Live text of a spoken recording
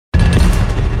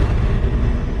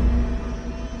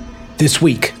This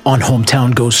week on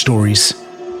Hometown Ghost Stories.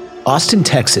 Austin,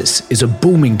 Texas is a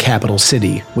booming capital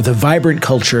city with a vibrant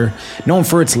culture known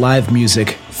for its live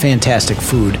music, fantastic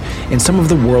food, and some of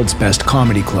the world's best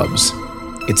comedy clubs.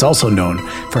 It's also known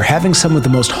for having some of the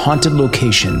most haunted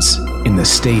locations in the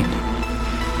state.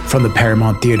 From the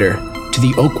Paramount Theater to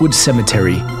the Oakwood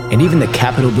Cemetery and even the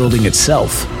Capitol building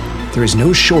itself, there is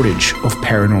no shortage of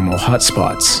paranormal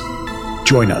hotspots.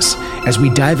 Join us as we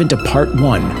dive into part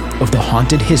 1 of the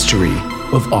haunted history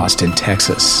of Austin,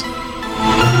 Texas.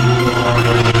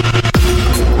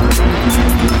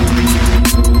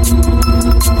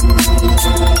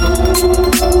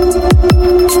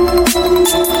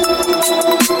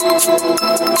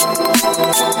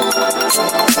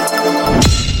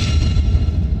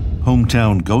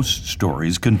 Hometown Ghost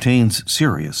Stories contains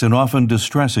serious and often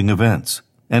distressing events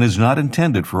and is not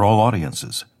intended for all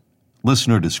audiences.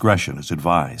 Listener discretion is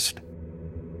advised.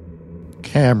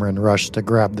 Cameron rushed to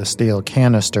grab the steel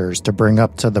canisters to bring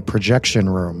up to the projection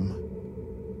room.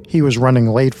 He was running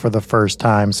late for the first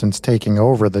time since taking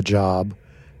over the job,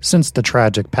 since the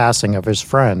tragic passing of his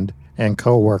friend and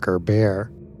co-worker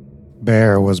Bear.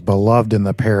 Bear was beloved in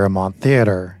the Paramount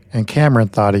Theater, and Cameron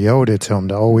thought he owed it to him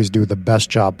to always do the best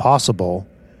job possible,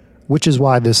 which is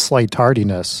why this slight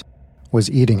tardiness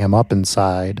was eating him up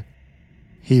inside.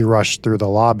 He rushed through the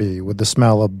lobby with the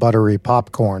smell of buttery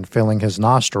popcorn filling his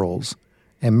nostrils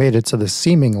and made it to the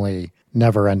seemingly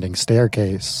never-ending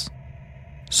staircase.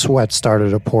 Sweat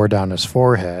started to pour down his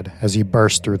forehead as he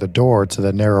burst through the door to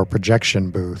the narrow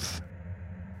projection booth.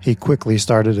 He quickly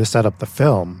started to set up the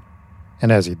film,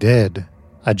 and as he did,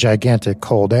 a gigantic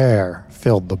cold air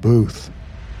filled the booth.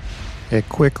 It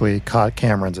quickly caught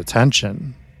Cameron's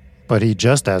attention, but he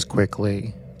just as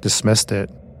quickly dismissed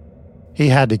it. He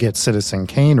had to get Citizen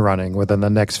Kane running within the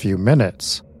next few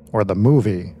minutes, or the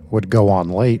movie would go on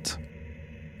late.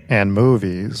 And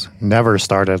movies never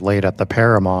started late at the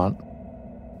Paramount.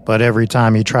 But every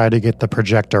time he tried to get the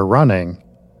projector running,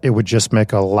 it would just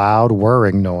make a loud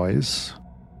whirring noise.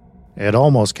 It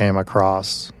almost came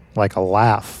across like a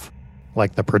laugh,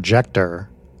 like the projector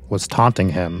was taunting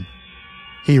him.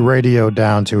 He radioed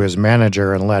down to his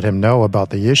manager and let him know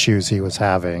about the issues he was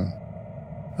having.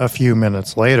 A few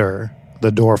minutes later,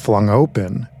 the door flung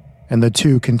open, and the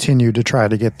two continued to try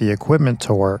to get the equipment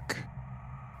to work.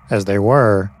 As they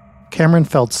were, Cameron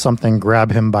felt something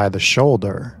grab him by the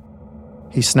shoulder.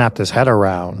 He snapped his head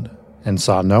around and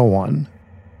saw no one.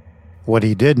 What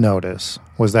he did notice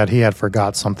was that he had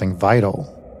forgot something vital.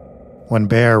 When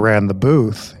Bear ran the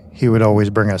booth, he would always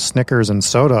bring a Snickers and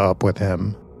soda up with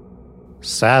him.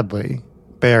 Sadly,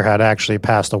 Bear had actually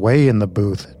passed away in the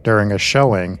booth during a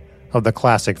showing of the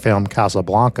classic film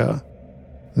Casablanca.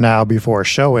 Now, before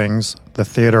showings, the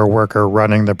theater worker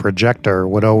running the projector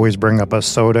would always bring up a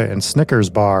soda and Snickers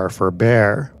bar for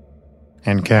Bear.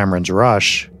 In Cameron's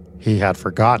rush, he had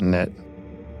forgotten it.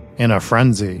 In a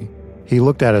frenzy, he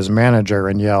looked at his manager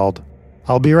and yelled,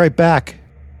 "I'll be right back."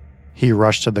 He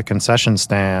rushed to the concession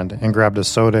stand and grabbed a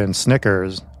soda and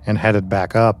Snickers and headed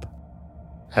back up.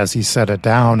 As he set it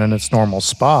down in its normal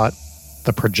spot,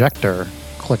 the projector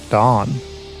clicked on.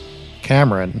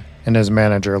 Cameron and his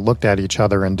manager looked at each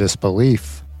other in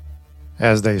disbelief.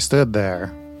 As they stood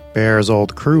there, Bear's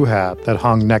old crew hat that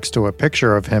hung next to a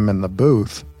picture of him in the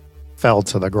booth fell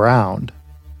to the ground.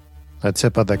 A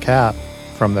tip of the cap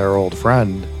from their old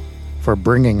friend for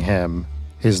bringing him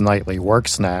his nightly work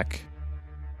snack.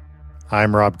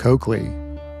 I'm Rob Coakley,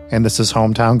 and this is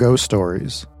Hometown Ghost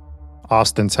Stories,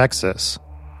 Austin, Texas,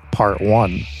 Part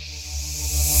 1.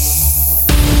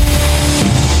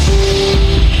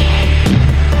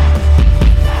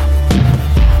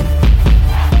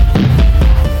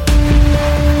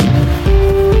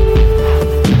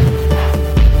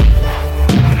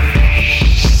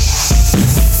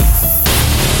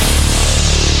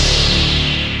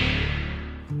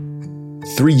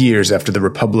 3 years after the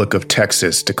Republic of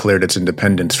Texas declared its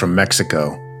independence from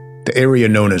Mexico, the area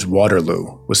known as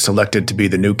Waterloo was selected to be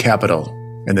the new capital,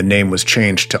 and the name was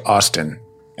changed to Austin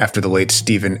after the late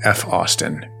Stephen F.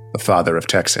 Austin, the father of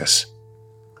Texas.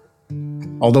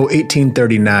 Although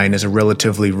 1839 is a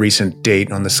relatively recent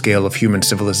date on the scale of human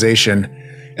civilization,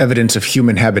 evidence of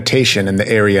human habitation in the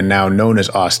area now known as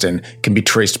Austin can be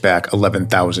traced back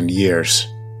 11,000 years.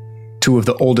 Two of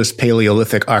the oldest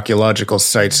Paleolithic archaeological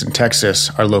sites in Texas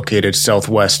are located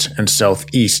southwest and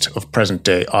southeast of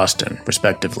present-day Austin,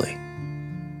 respectively.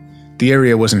 The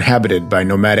area was inhabited by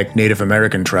nomadic Native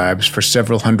American tribes for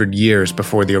several hundred years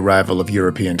before the arrival of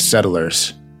European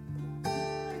settlers.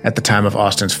 At the time of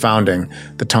Austin's founding,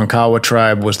 the Tonkawa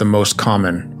tribe was the most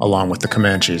common, along with the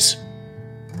Comanches.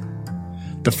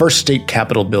 The first state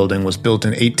capitol building was built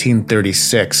in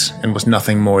 1836 and was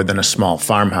nothing more than a small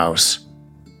farmhouse.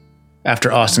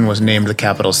 After Austin was named the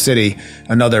capital city,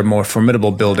 another more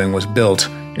formidable building was built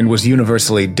and was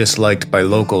universally disliked by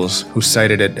locals who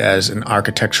cited it as an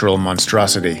architectural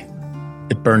monstrosity.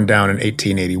 It burned down in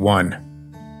 1881.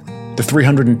 The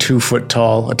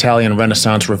 302-foot-tall Italian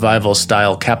Renaissance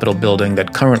Revival-style Capitol building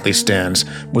that currently stands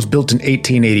was built in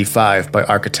 1885 by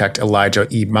architect Elijah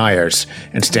E. Myers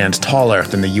and stands taller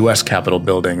than the U.S. Capitol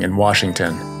building in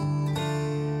Washington.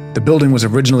 The building was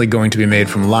originally going to be made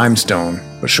from limestone,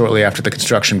 but shortly after the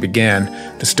construction began,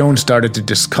 the stone started to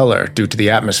discolor due to the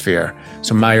atmosphere,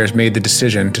 so Myers made the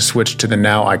decision to switch to the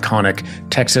now iconic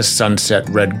Texas Sunset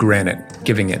Red Granite,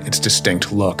 giving it its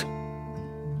distinct look.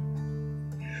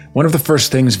 One of the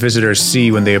first things visitors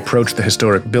see when they approach the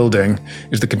historic building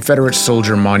is the Confederate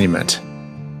Soldier Monument.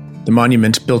 The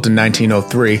monument, built in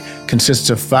 1903, consists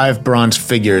of 5 bronze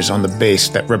figures on the base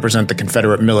that represent the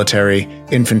Confederate military,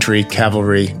 infantry,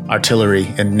 cavalry, artillery,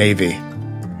 and navy.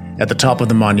 At the top of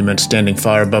the monument, standing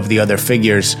far above the other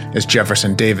figures, is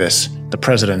Jefferson Davis, the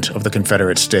President of the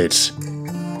Confederate States.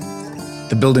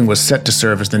 The building was set to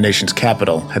serve as the nation's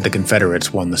capital had the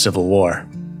Confederates won the Civil War.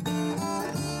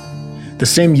 The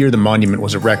same year the monument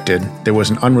was erected, there was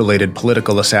an unrelated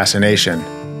political assassination.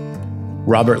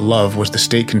 Robert Love was the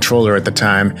state controller at the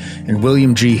time, and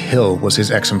William G. Hill was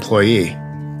his ex-employee.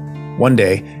 One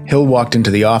day, Hill walked into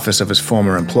the office of his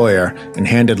former employer and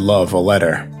handed Love a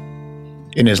letter.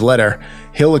 In his letter,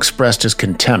 Hill expressed his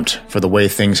contempt for the way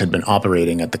things had been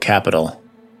operating at the Capitol.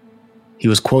 He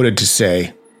was quoted to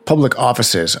say, "Public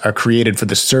offices are created for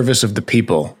the service of the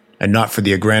people, and not for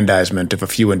the aggrandizement of a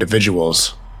few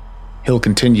individuals." Hill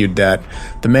continued that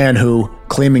the man who,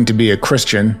 claiming to be a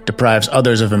Christian, deprives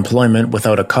others of employment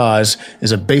without a cause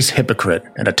is a base hypocrite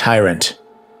and a tyrant.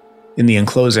 In the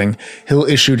enclosing, Hill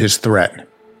issued his threat,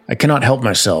 "I cannot help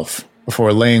myself.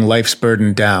 Before laying life's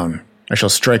burden down, I shall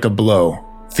strike a blow,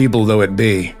 feeble though it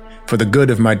be, for the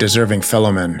good of my deserving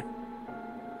fellowmen."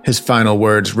 His final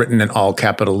words, written in all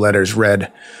capital letters,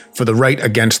 read, "For the right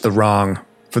against the wrong,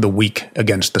 for the weak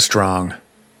against the strong."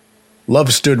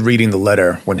 Love stood reading the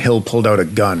letter when Hill pulled out a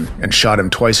gun and shot him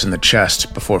twice in the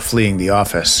chest before fleeing the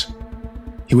office.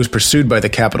 He was pursued by the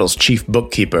Capitol's chief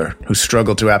bookkeeper, who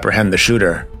struggled to apprehend the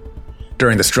shooter.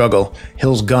 During the struggle,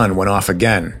 Hill's gun went off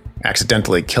again,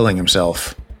 accidentally killing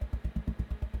himself.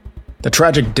 The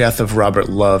tragic death of Robert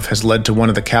Love has led to one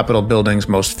of the Capitol building's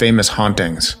most famous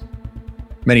hauntings.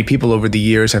 Many people over the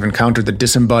years have encountered the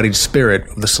disembodied spirit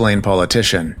of the slain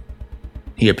politician.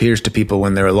 He appears to people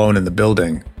when they're alone in the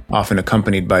building, often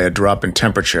accompanied by a drop in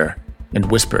temperature, and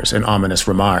whispers an ominous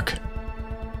remark.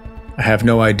 "I have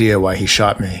no idea why he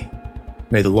shot me.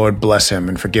 May the Lord bless him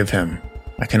and forgive him.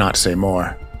 I cannot say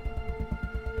more."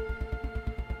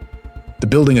 The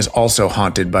building is also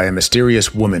haunted by a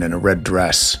mysterious woman in a red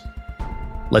dress.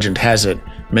 Legend has it,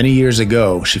 many years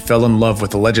ago, she fell in love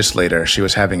with a legislator she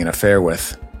was having an affair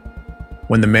with.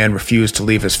 When the man refused to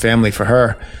leave his family for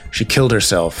her, she killed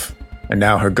herself, and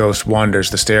now her ghost wanders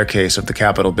the staircase of the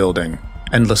Capitol building,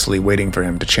 endlessly waiting for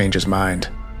him to change his mind.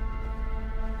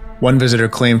 One visitor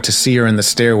claimed to see her in the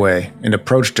stairway and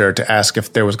approached her to ask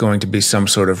if there was going to be some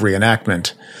sort of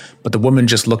reenactment, but the woman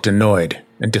just looked annoyed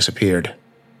and disappeared.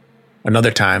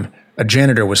 Another time, a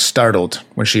janitor was startled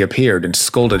when she appeared and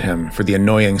scolded him for the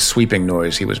annoying sweeping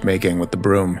noise he was making with the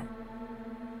broom.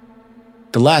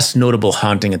 The last notable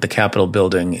haunting at the Capitol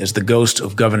building is the ghost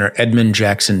of Governor Edmund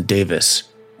Jackson Davis,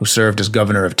 who served as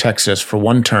governor of Texas for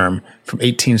one term from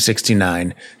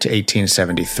 1869 to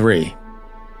 1873.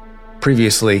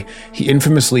 Previously, he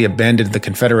infamously abandoned the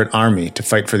Confederate Army to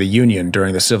fight for the Union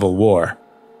during the Civil War.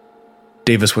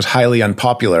 Davis was highly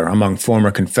unpopular among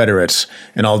former Confederates,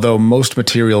 and although most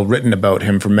material written about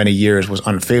him for many years was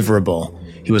unfavorable,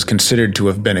 he was considered to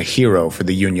have been a hero for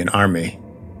the Union Army.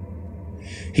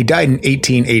 He died in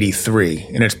 1883,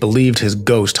 and it's believed his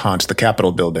ghost haunts the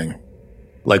Capitol building.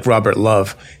 Like Robert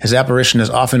Love, his apparition is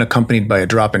often accompanied by a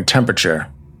drop in temperature,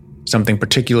 something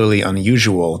particularly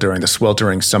unusual during the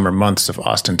sweltering summer months of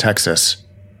Austin, Texas.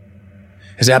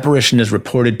 His apparition is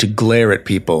reported to glare at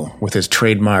people with his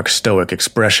trademark stoic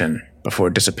expression before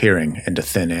disappearing into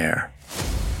thin air.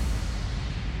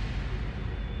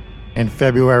 In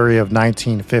February of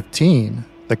 1915,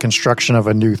 the construction of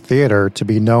a new theater to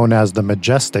be known as the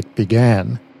Majestic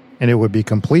began, and it would be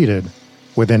completed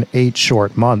within 8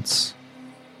 short months.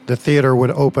 The theater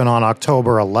would open on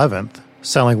October 11th,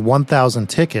 selling 1,000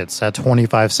 tickets at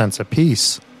 25 cents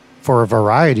apiece for a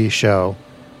variety show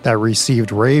that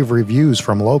received rave reviews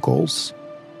from locals.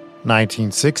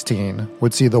 1916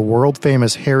 would see the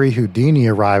world-famous Harry Houdini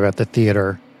arrive at the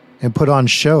theater and put on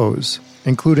shows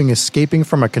including escaping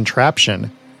from a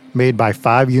contraption made by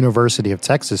 5 University of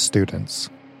Texas students.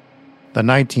 The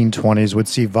 1920s would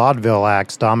see vaudeville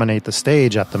acts dominate the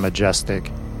stage at the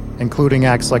Majestic, including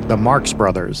acts like the Marx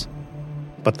Brothers.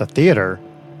 But the theater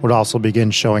would also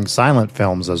begin showing silent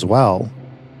films as well.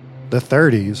 The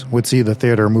 30s would see the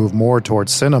theater move more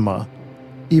towards cinema,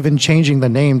 even changing the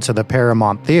name to the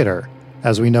Paramount Theater,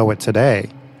 as we know it today,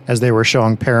 as they were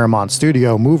showing Paramount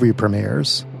Studio movie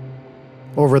premieres.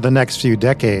 Over the next few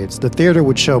decades, the theater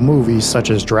would show movies such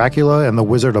as Dracula and The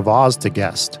Wizard of Oz to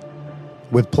guests,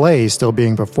 with plays still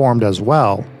being performed as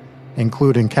well,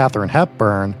 including Katharine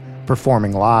Hepburn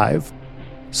performing live.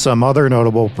 Some other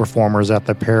notable performers at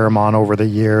the Paramount over the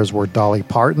years were Dolly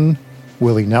Parton,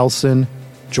 Willie Nelson,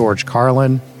 George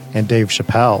Carlin, and Dave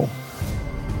Chappelle.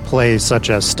 Plays such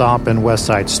as Stomp and West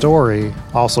Side Story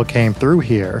also came through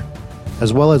here,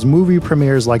 as well as movie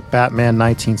premieres like Batman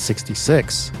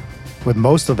 1966, with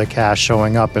most of the cast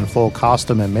showing up in full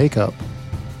costume and makeup.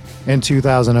 In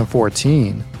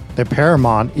 2014, the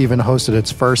Paramount even hosted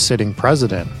its first sitting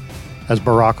president, as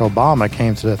Barack Obama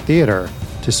came to the theater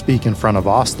to speak in front of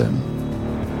Austin.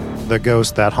 The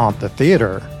ghosts that haunt the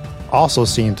theater also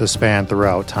seem to span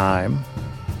throughout time.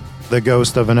 The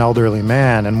ghost of an elderly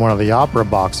man in one of the opera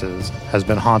boxes has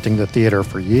been haunting the theater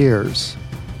for years.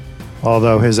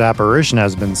 Although his apparition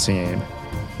has been seen,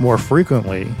 more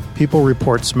frequently, people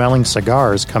report smelling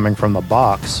cigars coming from the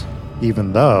box,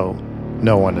 even though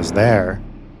no one is there.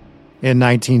 In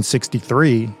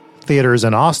 1963, theaters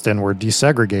in Austin were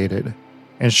desegregated,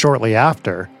 and shortly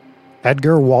after,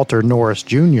 Edgar Walter Norris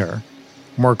Jr.,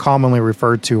 more commonly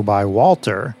referred to by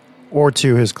Walter, or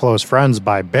to his close friends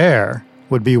by Bear,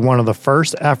 would be one of the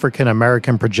first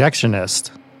African-American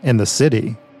projectionists in the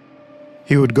city.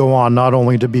 He would go on not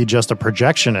only to be just a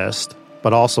projectionist,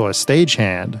 but also a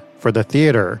stagehand for the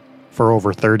theater for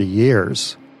over 30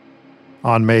 years.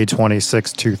 On May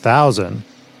 26, 2000,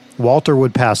 Walter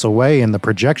would pass away in the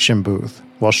projection booth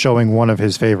while showing one of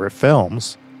his favorite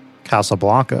films,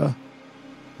 Casablanca.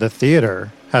 The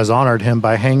theater has honored him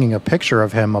by hanging a picture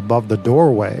of him above the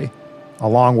doorway,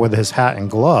 along with his hat and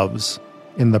gloves,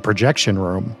 in the projection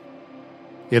room.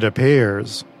 It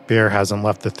appears Bear hasn't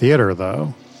left the theater,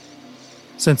 though.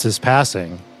 Since his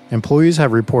passing, employees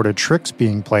have reported tricks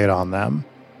being played on them,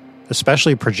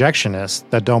 especially projectionists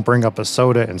that don't bring up a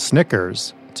soda and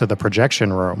Snickers to the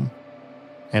projection room.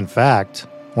 In fact,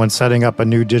 when setting up a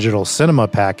new digital cinema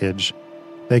package,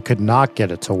 they could not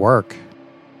get it to work.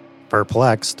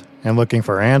 Perplexed and looking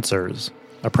for answers,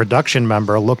 a production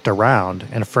member looked around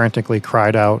and frantically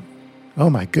cried out, "Oh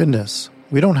my goodness,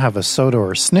 we don't have a soda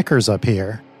or Snickers up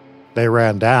here." They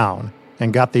ran down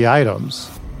and got the items,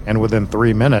 and within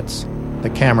 3 minutes, the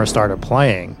camera started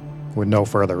playing with no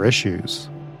further issues.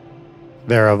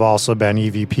 There have also been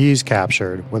EVPs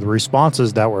captured with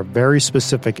responses that were very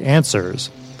specific answers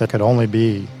that could only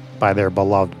be by their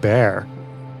beloved Bear.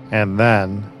 And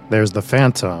then there's the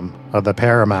Phantom of the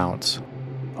Paramount.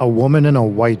 A woman in a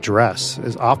white dress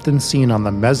is often seen on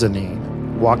the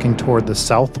mezzanine walking toward the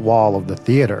south wall of the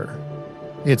theater.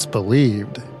 It's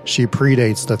believed she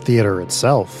predates the theater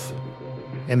itself.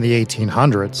 In the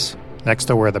 1800s, next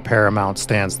to where the Paramount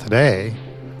stands today,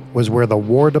 was where the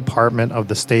War Department of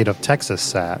the state of Texas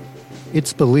sat.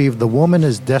 It's believed the woman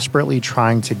is desperately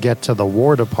trying to get to the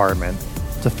War Department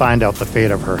to find out the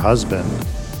fate of her husband.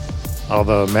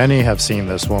 Although many have seen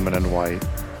this woman in white,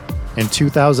 in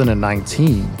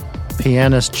 2019,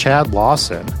 pianist Chad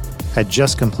Lawson had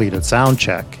just completed sound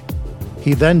check.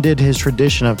 He then did his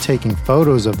tradition of taking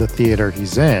photos of the theater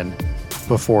he's in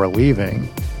before leaving.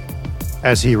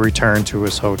 As he returned to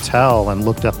his hotel and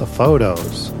looked at the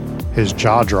photos, his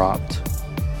jaw dropped.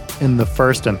 In the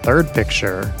first and third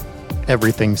picture,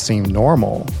 everything seemed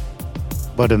normal.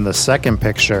 But in the second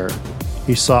picture,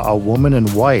 he saw a woman in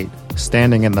white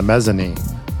standing in the mezzanine.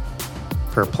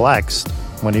 Perplexed,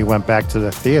 when he went back to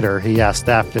the theater, he asked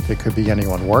staff if it could be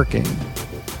anyone working.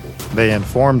 They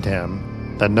informed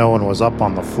him that no one was up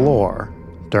on the floor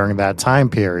during that time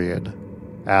period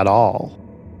at all.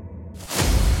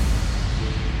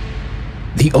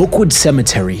 The Oakwood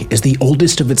Cemetery is the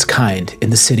oldest of its kind in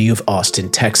the city of Austin,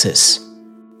 Texas.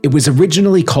 It was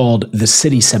originally called the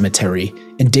City Cemetery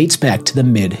and dates back to the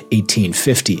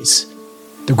mid-1850s.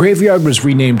 The graveyard was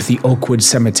renamed the Oakwood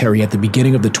Cemetery at the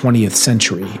beginning of the 20th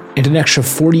century, and an extra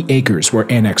 40 acres were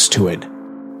annexed to it.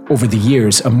 Over the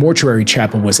years, a mortuary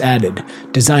chapel was added,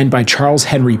 designed by Charles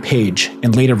Henry Page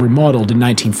and later remodeled in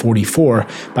 1944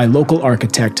 by local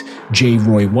architect J.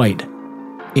 Roy White.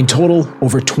 In total,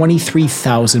 over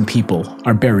 23,000 people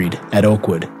are buried at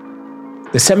Oakwood.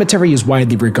 The cemetery is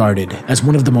widely regarded as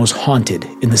one of the most haunted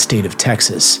in the state of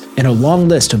Texas, and a long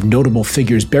list of notable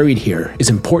figures buried here is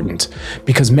important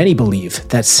because many believe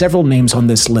that several names on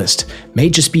this list may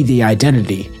just be the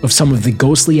identity of some of the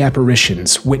ghostly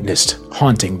apparitions witnessed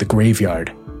haunting the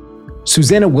graveyard.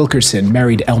 Susanna Wilkerson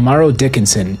married Elmaro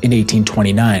Dickinson in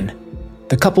 1829.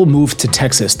 The couple moved to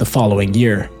Texas the following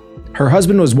year. Her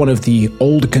husband was one of the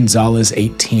Old Gonzales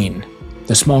 18,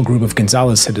 the small group of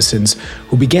Gonzales citizens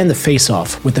who began the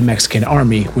face-off with the Mexican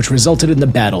army, which resulted in the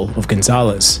Battle of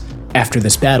Gonzales. After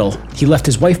this battle, he left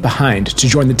his wife behind to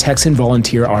join the Texan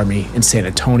Volunteer Army in San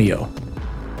Antonio.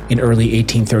 In early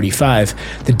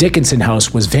 1835, the Dickinson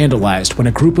house was vandalized when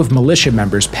a group of militia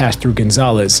members passed through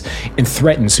Gonzales and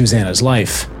threatened Susanna's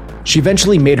life. She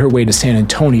eventually made her way to San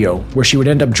Antonio, where she would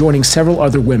end up joining several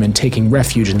other women taking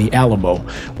refuge in the Alamo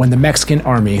when the Mexican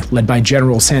army, led by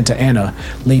General Santa Anna,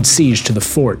 laid siege to the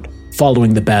fort.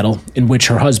 Following the battle, in which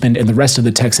her husband and the rest of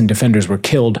the Texan defenders were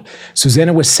killed,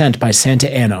 Susanna was sent by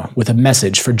Santa Anna with a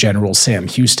message for General Sam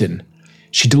Houston.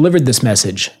 She delivered this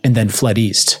message and then fled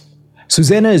east.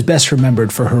 Susanna is best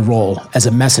remembered for her role as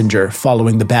a messenger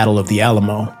following the Battle of the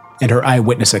Alamo and her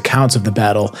eyewitness accounts of the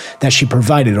battle that she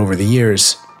provided over the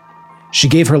years. She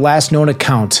gave her last known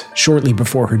account shortly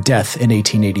before her death in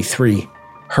 1883.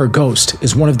 Her ghost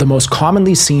is one of the most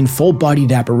commonly seen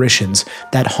full-bodied apparitions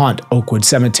that haunt Oakwood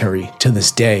Cemetery to this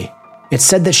day. It's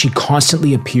said that she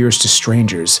constantly appears to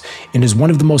strangers and is one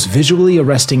of the most visually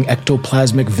arresting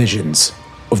ectoplasmic visions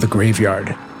of the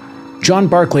graveyard. John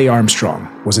Barclay Armstrong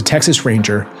was a Texas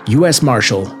Ranger, U.S.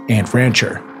 Marshal, and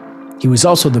rancher. He was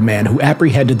also the man who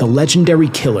apprehended the legendary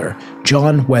killer,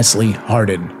 John Wesley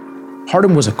Hardin.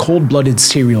 Hardin was a cold-blooded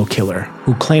serial killer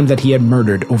who claimed that he had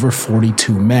murdered over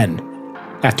 42 men.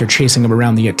 After chasing him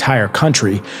around the entire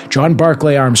country, John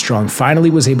Barclay Armstrong finally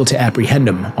was able to apprehend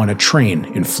him on a train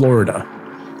in Florida.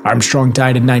 Armstrong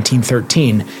died in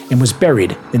 1913 and was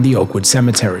buried in the Oakwood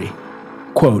Cemetery.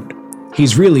 Quote,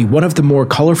 "He's really one of the more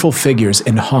colorful figures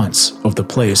and haunts of the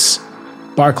place.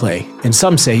 Barclay, and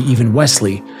some say even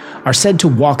Wesley, are said to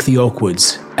walk the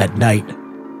Oakwoods at night.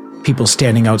 People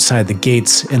standing outside the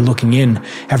gates and looking in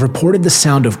have reported the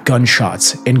sound of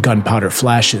gunshots and gunpowder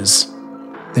flashes.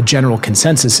 The general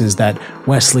consensus is that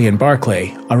Wesley and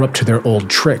Barclay are up to their old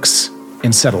tricks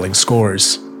in settling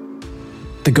scores."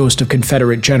 The ghost of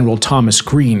Confederate General Thomas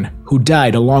Greene, who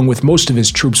died along with most of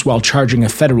his troops while charging a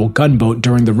federal gunboat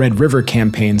during the Red River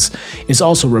campaigns, is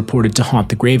also reported to haunt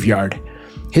the graveyard.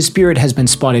 His spirit has been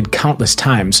spotted countless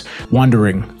times,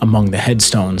 wandering among the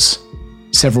headstones.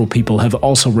 Several people have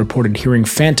also reported hearing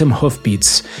phantom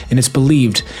hoofbeats, and it's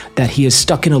believed that he is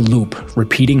stuck in a loop,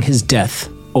 repeating his death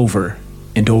over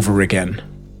and over again.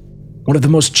 One of the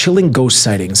most chilling ghost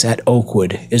sightings at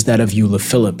Oakwood is that of Eula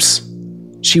Phillips.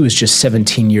 She was just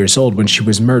 17 years old when she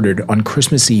was murdered on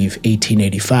Christmas Eve,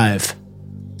 1885.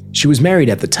 She was married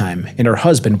at the time, and her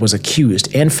husband was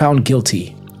accused and found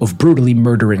guilty of brutally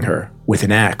murdering her with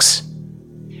an axe.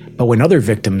 But when other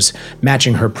victims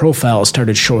matching her profile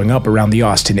started showing up around the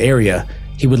Austin area,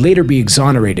 he would later be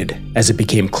exonerated as it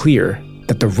became clear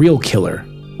that the real killer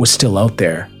was still out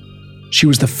there. She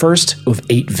was the first of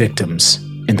 8 victims,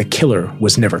 and the killer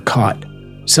was never caught.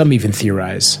 Some even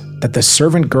theorize that the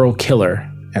servant girl killer,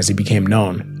 as he became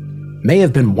known, may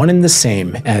have been one and the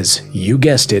same as, you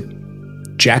guessed it,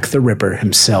 Jack the Ripper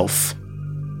himself.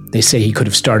 They say he could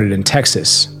have started in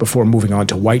Texas before moving on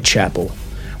to Whitechapel,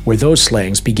 where those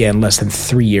slayings began less than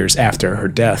 3 years after her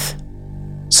death.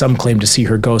 Some claim to see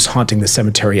her ghost haunting the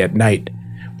cemetery at night,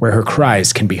 where her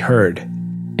cries can be heard,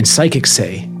 and psychics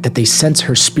say that they sense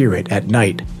her spirit at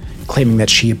night, claiming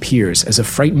that she appears as a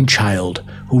frightened child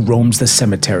who roams the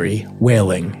cemetery,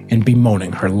 wailing and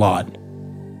bemoaning her lot.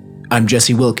 I'm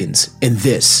Jesse Wilkins, and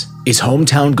this is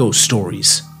Hometown Ghost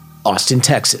Stories, Austin,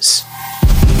 Texas.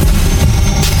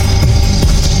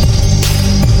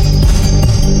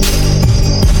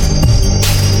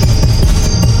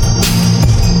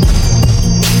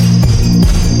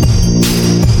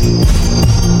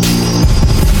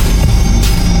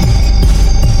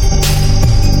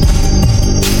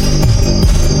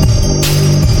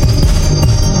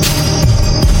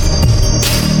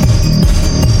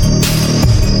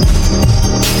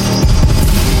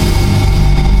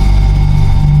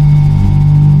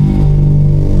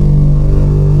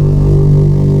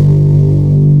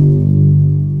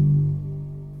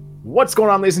 What's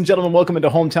going on, ladies and gentlemen? Welcome into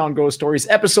Hometown Ghost Stories,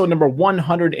 episode number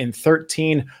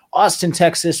 113, Austin,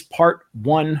 Texas, part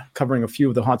 1, covering a few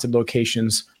of the haunted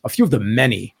locations, a few of the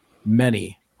many,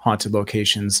 many haunted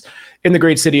locations in the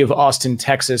great city of Austin,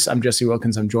 Texas. I'm Jesse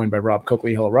Wilkins. I'm joined by Rob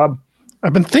Coakley. Hello, Rob.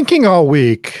 I've been thinking all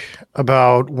week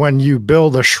about when you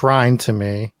build a shrine to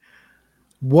me,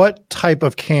 what type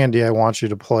of candy I want you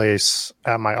to place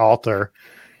at my altar.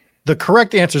 The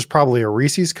correct answer is probably a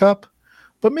Reese's cup,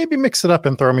 but maybe mix it up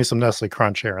and throw me some Nestle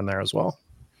Crunch here and there as well.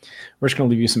 We're just going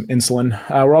to leave you some insulin.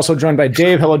 We're also joined by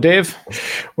Dave. Hello, Dave.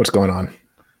 What's going on?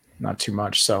 Not too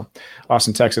much. So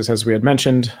Austin, Texas, as we had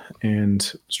mentioned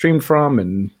and streamed from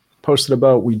and posted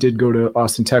about, we did go to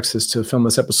Austin, Texas to film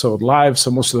this episode live. So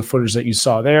most of the footage that you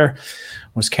saw there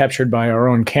was captured by our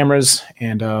own cameras.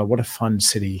 And what a fun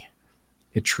city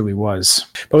it truly was.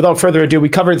 But without further ado, we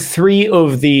covered 3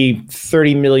 of the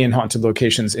 30 million haunted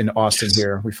locations in Austin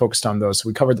here. We focused on those. So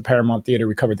we covered the Paramount Theater,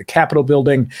 we covered the Capitol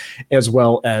Building, as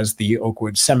well as the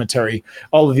Oakwood Cemetery.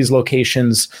 All of these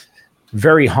locations,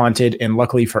 very haunted, and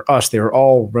luckily for us, they were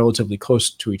all relatively close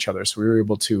to each other. So we were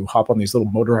able to hop on these little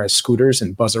motorized scooters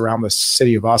and buzz around the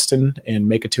city of Austin and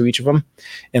make it to each of them.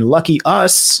 And lucky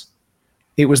us,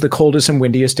 it was the coldest and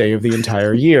windiest day of the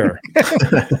entire year.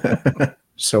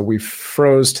 So we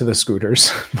froze to the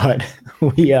scooters, but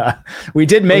we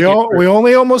did make it. We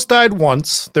only almost died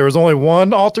once. There was only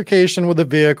one altercation with a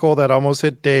vehicle that almost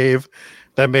hit Dave,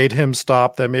 that made him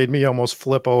stop, that made me almost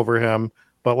flip over him.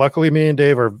 But luckily, me and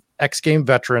Dave are X-Game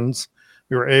veterans.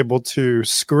 We were able to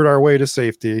skirt our way to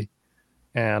safety,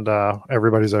 and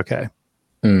everybody's okay.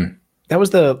 That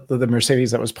was the Mercedes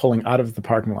that was pulling out of the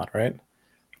parking lot, right?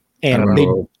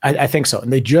 And I think so.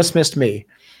 And they just missed me.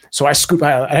 So I scoot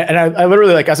by, and I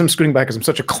literally, like, as I'm scooting back, because I'm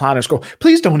such a clown, I just go,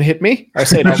 "Please don't hit me." I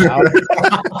say it out loud.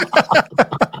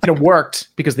 And it worked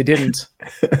because they didn't.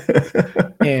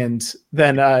 And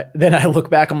then I look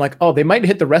back, I'm like, "Oh, they might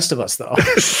hit the rest of us, though."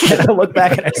 And I look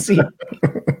back and I see,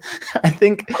 I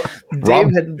think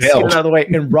Dave had scooted out of the way,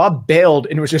 and Rob bailed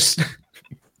and was just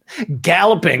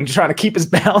galloping, trying to keep his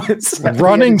balance.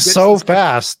 Running so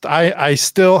fast. I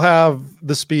still have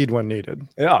the speed when needed.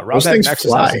 Yeah, Rob hadn't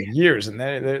exercised in years, and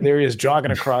there he is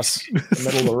jogging across the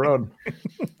middle of the road.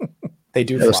 They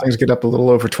do. Those things get up a little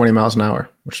over 20 miles an hour,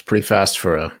 which is pretty fast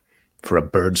for a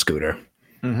bird scooter.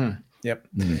 Mm-hmm. Yep.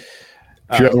 Mm-hmm.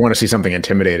 If you ever want to see something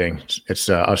intimidating, it's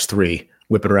us 3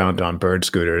 whipping around on bird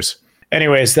scooters.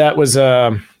 Anyways, that was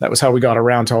how we got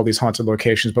around to all these haunted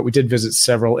locations, but we did visit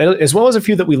several, as well as a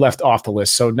few that we left off the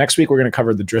list. So next week, we're going to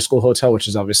cover the Driscoll Hotel, which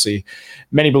is obviously,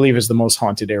 many believe, is the most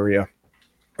haunted area,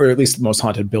 or at least the most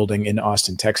haunted building in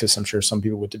Austin, Texas. I'm sure some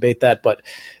people would debate that, but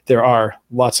there are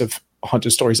lots of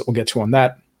haunted stories that we'll get to on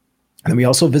that. And then we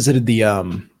also visited the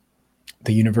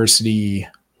university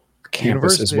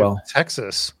campus as well.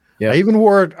 Texas. Yeah.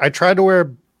 I tried to wear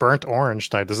burnt orange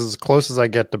tonight. This is as close as I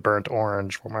get to burnt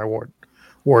orange for my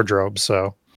wardrobe.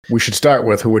 So we should start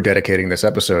with who we're dedicating this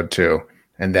episode to,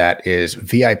 and that is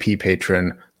VIP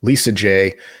patron Lisa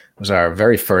J. Was our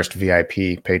very first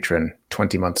VIP patron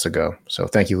 20 months ago. So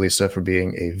thank you, Lisa, for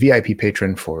being a VIP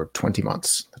patron for 20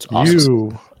 months. That's awesome.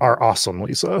 You are awesome,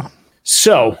 Lisa.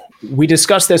 So we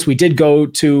discussed this. We did go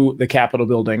to the Capitol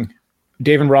building.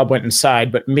 Dave and Rob went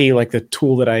inside, but me, like the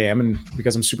tool that I am, and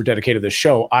because I'm super dedicated to the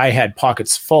show, I had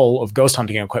pockets full of ghost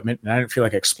hunting equipment, and I didn't feel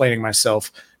like explaining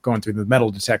myself going through the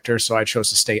metal detector, so I chose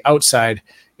to stay outside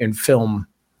and film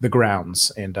the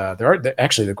grounds. And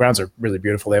the grounds are really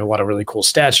beautiful. They have a lot of really cool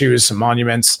statues, some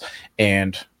monuments,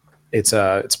 and it's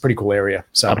a pretty cool area.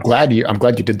 So I'm glad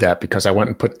you did that, because I went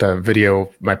and put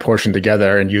my portion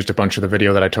together and used a bunch of the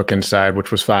video that I took inside, which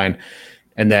was fine.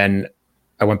 And then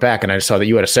I went back and I saw that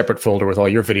you had a separate folder with all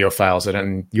your video files in it,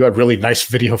 and you had really nice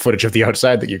video footage of the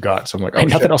outside that you got. So I'm like, I had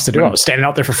nothing else to do. I was standing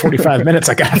out there for 45 minutes.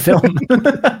 I got to film. Went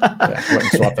and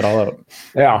swapped it all out.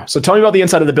 Yeah. So tell me about the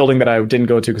inside of the building that I didn't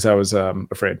go to because I was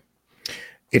afraid.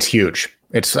 It's huge.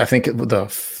 I think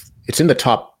it's in the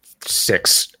top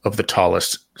 6 of the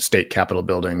tallest state capitol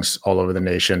buildings all over the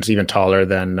nation. It's even taller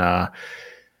than Rob.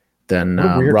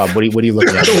 What are you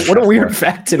looking at? What a weird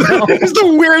fact to know. It's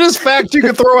the weirdest fact you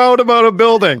could throw out about a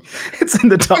building. It's in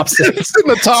the top 6. It's in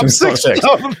the top 6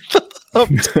 of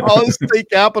tallest state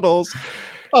capitals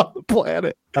on the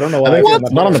planet. I don't know why.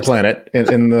 Not on the planet,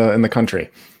 in the country.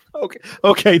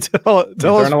 Okay. Tell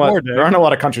us more. There aren't a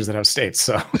lot of countries that have states,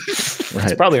 so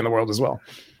it's probably in the world as well.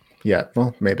 Yeah,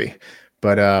 well, maybe,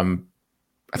 but I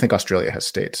think Australia has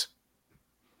states.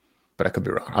 But I could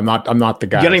be wrong. I'm not the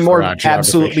guy. You got any more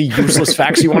absolutely useless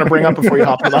facts you want to bring up before you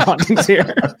hop into the hauntings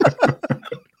here?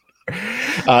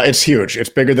 It's huge. It's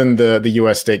bigger than the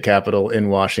U.S. state capitol in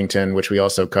Washington, which we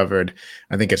also covered.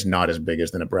 I think it's not as big as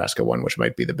the Nebraska one, which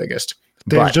might be the biggest.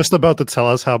 Dave's just about to tell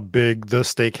us how big the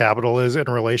state capitol is in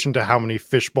relation to how many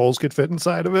fish bowls could fit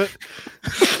inside of it.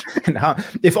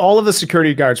 If all of the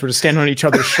security guards were to stand on each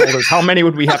other's shoulders, how many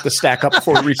would we have to stack up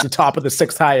before we reach the top of the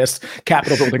 6th highest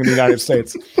capitol building in the United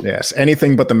States? Yes,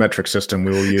 anything but the metric system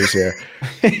we will use here.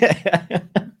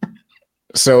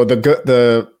 So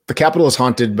the Capitol is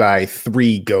haunted by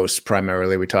three ghosts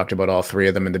primarily. We talked about all three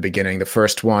of them in the beginning. The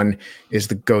first one is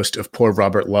the ghost of poor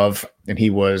Robert Love, and he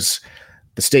was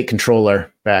the state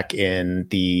controller back in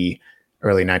the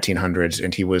early 1900s,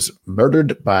 and he was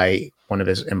murdered by one of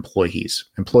his employees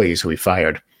who he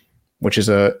fired, which is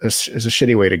a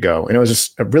shitty way to go. And it was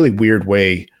just a really weird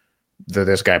way that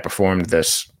this guy performed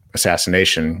this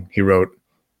assassination. He wrote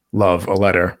Love a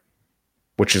letter,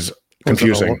 which is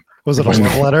confusing. Was it a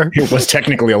love letter? It was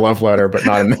technically a love letter, but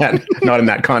not in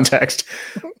that context.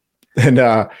 And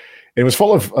it was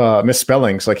full of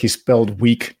misspellings. Like he spelled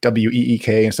weak,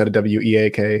 W-E-E-K instead of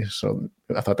W-E-A-K. So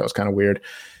I thought that was kind of weird.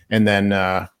 And then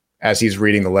as he's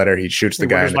reading the letter, he shoots the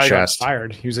guy in the chest.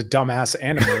 Fired. He was a dumbass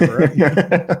and a murderer.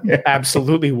 Yeah.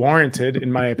 Absolutely warranted,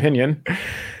 in my opinion.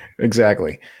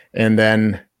 Exactly. And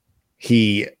then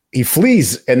he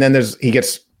flees, and then he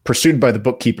gets pursued by the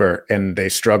bookkeeper, and they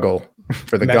struggle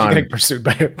for the gun. Getting pursued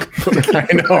by a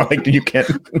I know, like you can't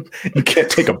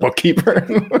take a bookkeeper.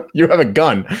 You have a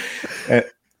gun.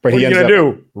 But what are you gonna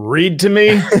do? Read to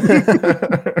me?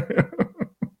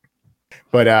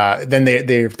 But then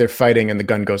they're fighting, and the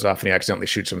gun goes off, and he accidentally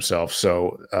shoots himself.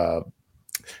 So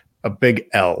a big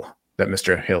L that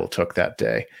Mr. Hill took that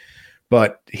day.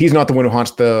 But he's not the one who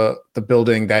haunts the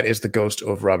building. That is the ghost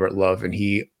of Robert Love, and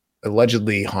he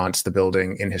allegedly haunts the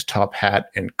building in his top hat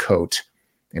and coat.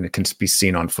 And it can be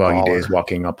seen on foggy days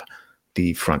walking up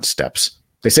the front steps.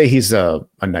 They say he's a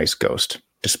nice ghost,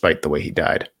 despite the way he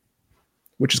died,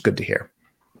 which is good to hear.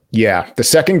 Yeah, the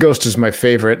second ghost is my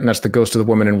favorite, and that's the ghost of the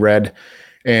woman in red.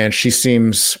 And she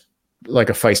seems like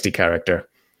a feisty character.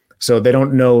 So they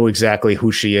don't know exactly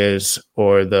who she is,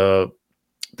 or the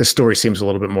story seems a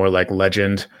little bit more like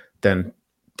legend than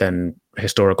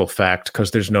historical fact,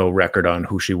 because there's no record on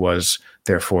who she was,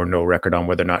 therefore no record on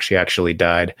whether or not she actually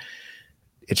died.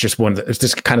 It's just it's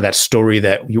just kind of that story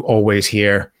that you always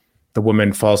hear. The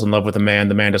woman falls in love with a man.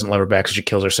 The man doesn't love her back, so she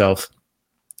kills herself,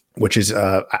 which is,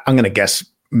 I'm going to guess,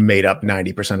 made up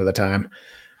 90% of the time.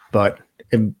 But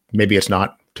maybe it's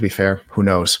not, to be fair. Who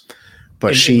knows?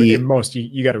 But in most,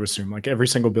 you got to assume, like every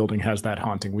single building has that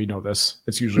haunting. We know this.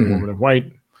 It's usually a woman in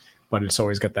white, but it's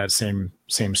always got that same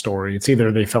story. It's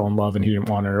either they fell in love and he didn't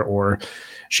want her, or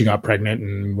she got pregnant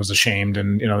and was ashamed.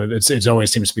 And, it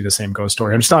always seems to be the same ghost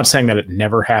story. I'm just not saying that it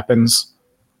never happens,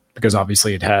 because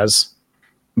obviously it has,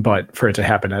 but for it to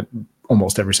happen at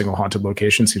almost every single haunted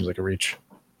location seems like a reach.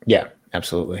 Yeah,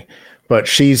 absolutely. But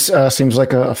she's seems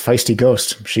like a feisty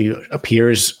ghost. She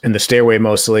appears in the stairway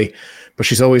mostly, but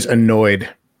she's always annoyed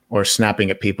or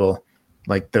snapping at people.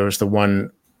 Like there was the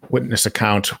one witness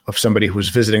account of somebody who was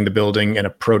visiting the building and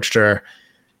approached her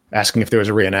asking if there was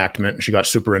a reenactment, and she got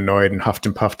super annoyed and huffed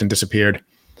and puffed and disappeared.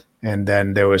 And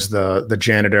then there was the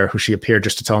janitor who she appeared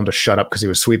just to tell him to shut up because he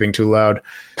was sweeping too loud.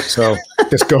 So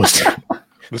this ghost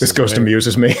this ghost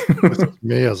amuses me.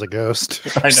 Me as a ghost.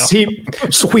 I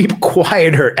know. Sweep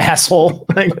quieter, asshole.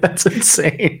 Like, that's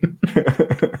insane.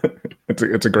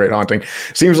 It's a great haunting.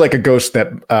 Seems like a ghost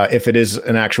that if it is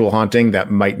an actual haunting,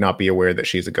 that might not be aware that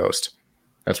she's a ghost.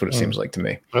 That's what it seems like to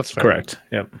me. That's fair. Correct.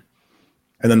 Yep.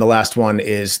 And then the last one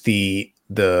is the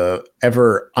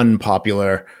ever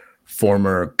unpopular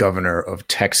former governor of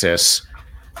Texas,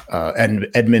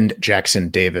 Edmund Jackson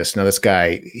Davis. Now, this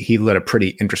guy, he led a pretty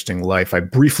interesting life. I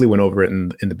briefly went over it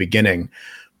in the beginning,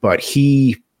 but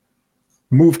he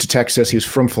moved to Texas. He was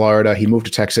from Florida. He moved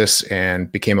to Texas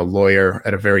and became a lawyer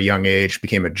at a very young age,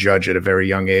 became a judge at a very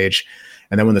young age.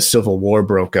 And then when the Civil War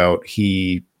broke out,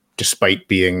 he, despite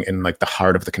being in like the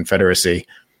heart of the Confederacy,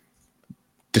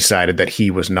 decided that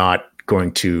he was not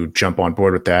going to jump on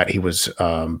board with that. He was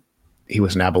an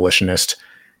abolitionist.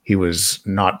 He was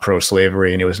not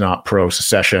pro-slavery, and he was not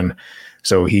pro-secession.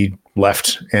 So he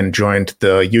left and joined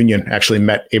the Union, actually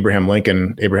met Abraham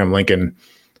Lincoln. Abraham Lincoln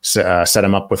set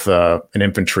him up with an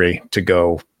infantry to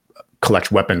go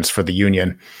collect weapons for the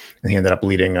Union. And he ended up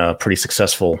leading a pretty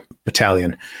successful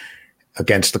battalion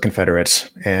against the Confederates.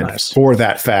 And nice. For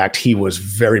that fact, he was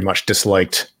very much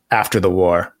disliked after the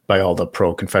war by all the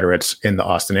pro-Confederates in the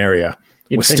Austin area.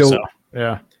 You'd think so.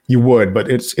 Yeah. You would, but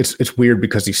it's weird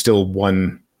because he still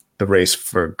won the race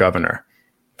for governor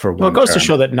for one Well, it goes term. to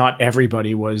show that not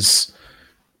everybody was,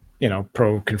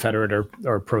 pro-Confederate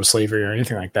or pro-slavery or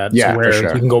anything like that. Yeah, so where for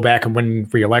sure. you can go back and win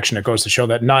re-election, it goes to show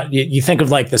that not, you think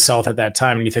of like the South at that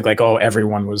time and you think like, oh,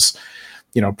 everyone was,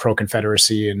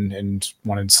 pro-Confederacy and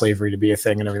wanted slavery to be a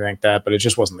thing and everything like that. But it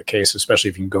just wasn't the case, especially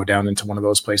if you can go down into one of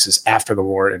those places after the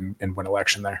war and win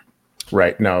election there.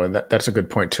 Right. No, and that's a good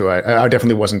point too. I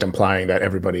definitely wasn't implying that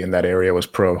everybody in that area was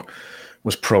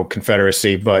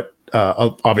pro-Confederacy, but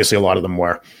obviously a lot of them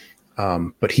were.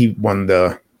 But he won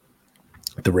the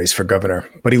the race for governor,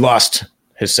 but he lost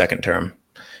his second term,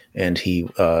 and he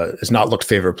is not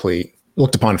looked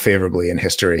upon favorably in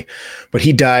history. But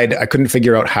he died. I couldn't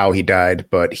figure out how he died,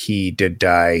 but he did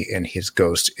die, and his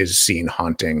ghost is seen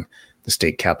haunting the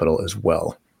state capitol as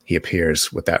well. He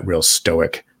appears with that real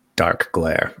stoic, dark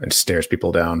glare and stares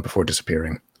people down before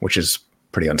disappearing, which is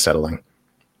pretty unsettling.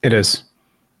 It is.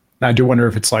 I do wonder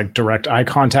if it's like direct eye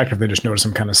contact, if they just notice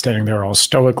him kind of standing there all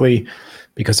stoically.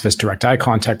 Because if it's direct eye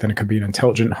contact, then it could be an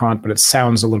intelligent haunt, but it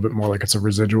sounds a little bit more like it's a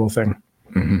residual thing.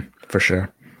 Mm-hmm, for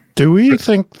sure. Do we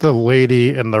think the lady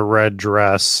in the red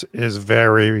dress is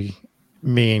very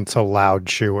mean to loud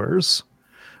chewers?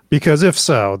 Because if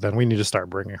so, then we need to start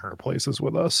bringing her places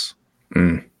with us.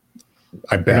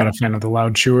 I bet. I'm not a fan of the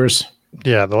loud chewers.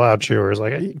 Yeah, the loud chewers.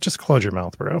 Like, hey, just close your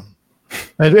mouth, bro.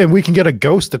 And we can get a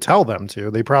ghost to tell them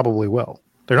to. They probably will.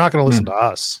 They're not going to listen to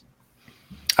us.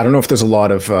 I don't know if there's a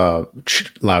lot of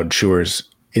loud chewers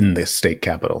in the state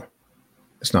capitol.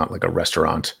 It's not like a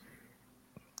restaurant.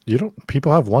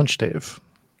 People have lunch, Dave.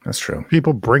 That's true.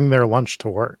 People bring their lunch to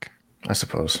work. I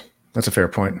suppose. That's a fair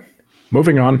point.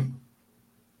 Moving on.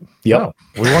 Yep. Oh,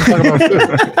 we want to talk about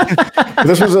food.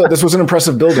 This was an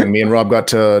impressive building. Me and Rob got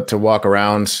to walk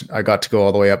around. I got to go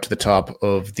all the way up to the top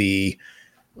of the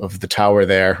tower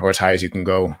there, or as high as you can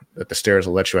go. That the stairs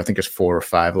will let you. I think there's 4 or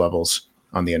 5 levels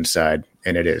on the inside,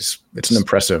 and it's an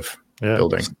impressive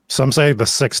building. Some say the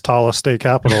 6th tallest state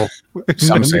capitol.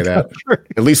 Some say that.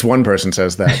 At least one person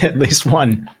says that. At least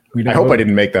one. I hope I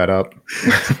didn't make that up.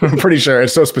 I'm pretty sure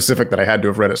it's so specific that I had to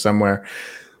have read it somewhere.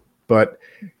 But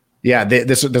yeah,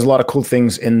 there's a lot of cool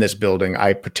things in this building.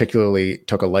 I particularly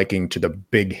took a liking to the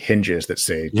big hinges that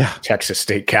say Texas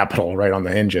State Capitol right on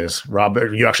the hinges. Rob,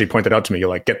 you actually pointed out to me, you're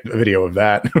like, get a video of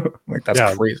that. Like,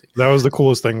 that's crazy. That was the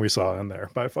coolest thing we saw in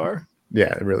there by far.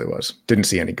 Yeah, it really was. Didn't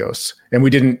see any ghosts. And we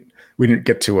didn't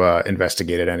get to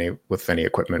investigate it with any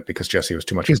equipment because Jesse was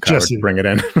too much of a coward to bring it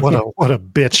in. What a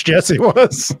bitch Jesse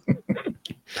was.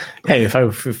 Hey,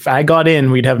 if I got in,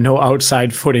 we'd have no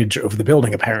outside footage of the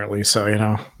building, apparently. So,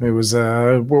 it was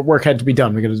work had to be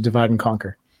done. We got to divide and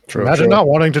conquer. Imagine not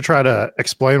wanting to try to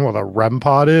explain what a REM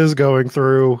pod is going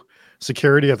through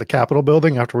security at the Capitol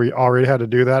building after we already had to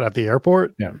do that at the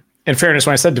airport. Yeah. In fairness,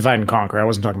 when I said divide and conquer, I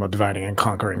wasn't talking about dividing and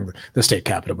conquering the state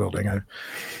Capitol building. I'm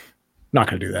not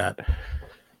going to do that.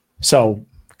 So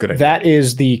that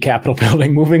is the Capitol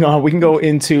building. Moving on, we can go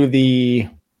into the.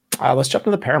 Let's jump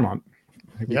into the Paramount.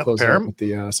 We closed out with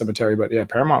the cemetery, but yeah,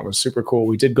 Paramount was super cool.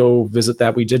 We did go visit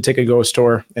that. We did take a ghost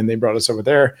tour, and they brought us over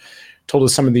there, told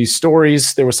us some of these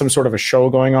stories. There was some sort of a show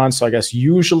going on, so I guess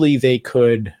usually they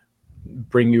could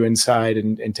bring you inside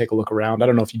and take a look around. I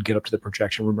don't know if you'd get up to the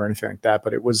projection room or anything like that,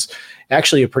 but it was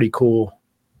actually a pretty cool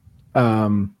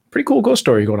ghost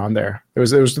story going on there. There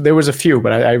was a few,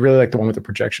 but I really like the one with the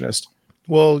projectionist.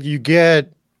 Well, you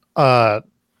get a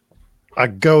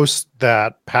ghost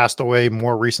that passed away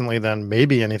more recently than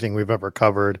maybe anything we've ever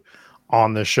covered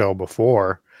on this show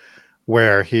before,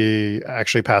 where he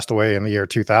actually passed away in the year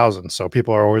 2000. So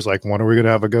people are always like, when are we going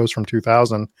to have a ghost from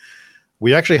 2000?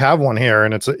 We actually have one here,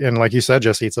 and like you said,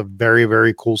 Jesse, it's a very,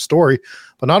 very cool story.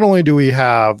 But not only do we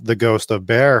have the ghost of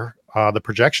Bear, the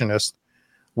projectionist,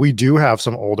 we do have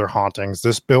some older hauntings.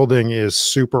 This building is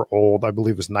super old. I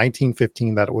believe it was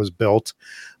 1915 that it was built.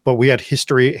 But we had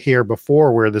history here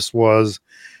before where this was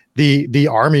the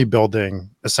Army building,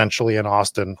 essentially in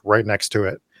Austin, right next to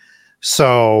it.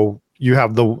 So you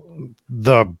have the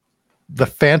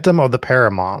Phantom of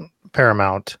the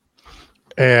Paramount,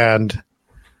 and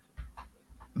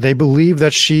they believe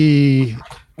that she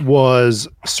was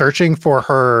not searching for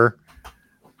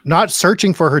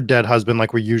her dead husband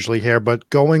like we usually hear, but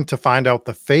going to find out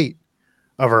the fate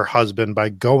of her husband by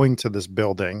going to this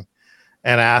building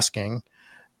and asking.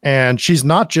 And she's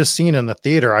not just seen in the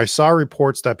theater. I saw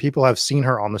reports that people have seen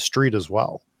her on the street as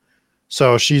well.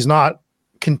 So she's not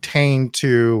contained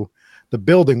to the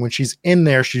building. When she's in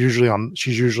there, she's usually on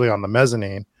the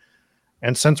mezzanine.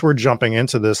 And since we're jumping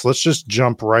into this, let's just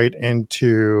jump right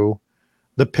into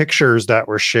the pictures that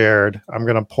were shared. I'm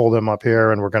going to pull them up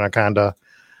here and we're going to kind of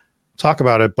talk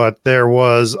about it. But there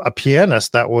was a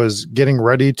pianist that was getting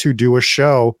ready to do a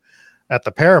show at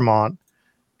the Paramount.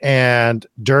 And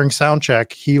during sound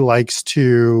check, he likes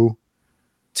to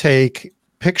take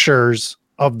pictures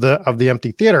of the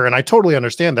empty theater. And I totally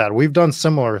understand that. We've done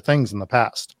similar things in the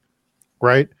past,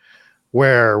 right?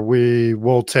 Where we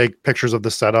will take pictures of the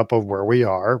setup of where we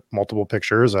are, multiple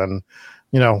pictures, and,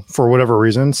 for whatever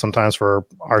reason, sometimes for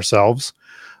ourselves.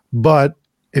 But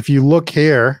if you look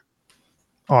here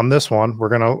on this one, we're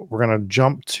gonna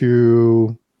jump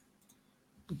to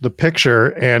the picture,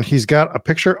 and he's got a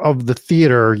picture of the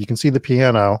theater. You can see the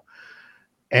piano,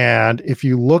 And if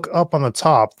you look up on the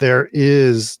top, there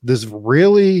is this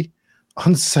really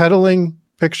unsettling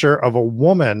picture of a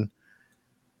woman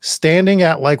standing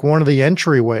at like one of the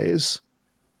entryways.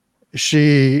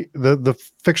 The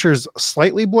picture is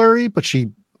slightly blurry, but she's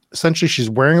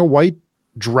wearing a white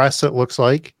dress, it looks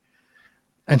like,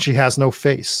 and she has no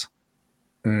face.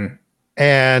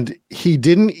 And he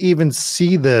didn't even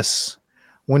see this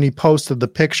when he posted the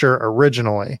picture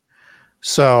originally.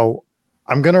 So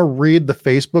I'm going to read the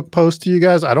Facebook post to you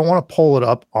guys. I don't want to pull it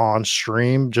up on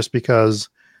stream just because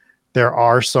there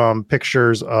are some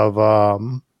pictures of,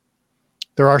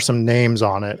 there are some names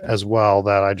on it as well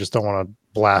that I just don't want to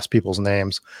blast people's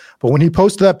names. But when he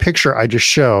posted that picture I just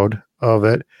showed of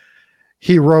it,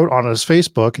 he wrote on his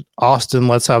Facebook, "Austin,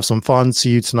 let's have some fun.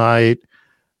 See you tonight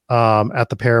at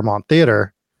the Paramount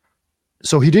Theater."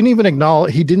 So he didn't even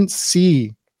acknowledge, he didn't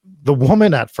see the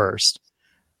woman at first.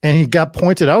 And he got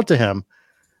pointed out to him,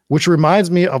 which reminds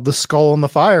me of the skull in the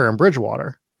fire in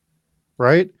Bridgewater,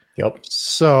 right? Yep.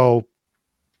 So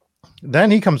then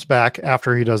he comes back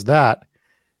after he does that,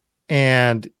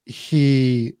 and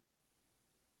he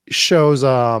shows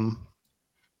the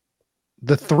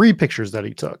 3 pictures that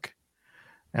he took.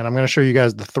 And I'm going to show you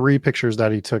guys the 3 pictures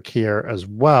that he took here as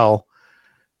well.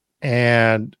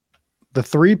 And the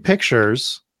 3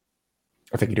 pictures,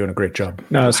 I think you're doing a great job.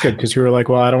 No, it's good because you were like,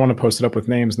 well, I don't want to post it up with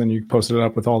names. And then you posted it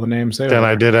up with all the names. Then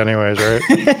I did anyways,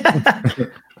 right?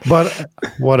 But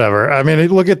whatever. I mean,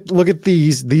 look at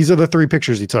these. These are the 3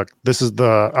 pictures he took. This is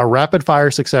a rapid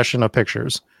fire succession of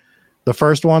pictures. The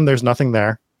first one, there's nothing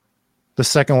there. The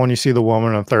second one, you see the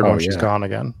woman, and the third one, she's gone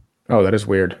again. Oh, that is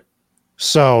weird.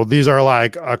 So these are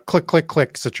like a click, click,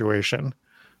 click situation.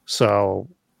 So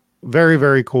very,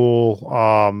 very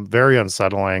cool. Very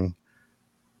unsettling.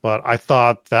 But I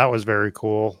thought that was very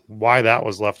cool. Why that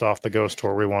was left off the ghost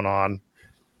tour we went on,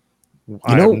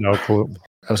 I have no clue.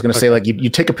 I was going to say, like, you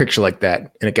take a picture like that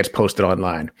and it gets posted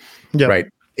online, right?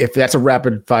 If that's a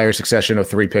rapid fire succession of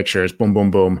 3 pictures, boom, boom,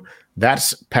 boom,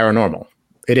 that's paranormal.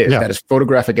 It is. Yeah. That is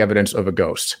photographic evidence of a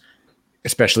ghost,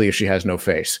 especially if she has no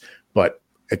face. But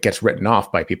it gets written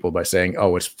off by people by saying,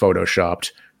 oh, it's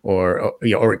photoshopped, or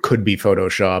it could be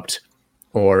photoshopped,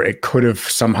 or it could have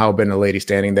somehow been a lady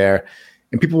standing there.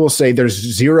 And people will say there's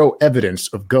 0 evidence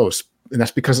of ghosts. And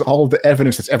that's because all the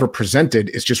evidence that's ever presented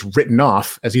is just written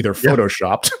off as either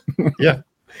photoshopped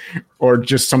or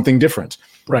just something different.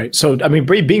 Right. So, I mean,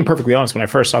 being perfectly honest, when I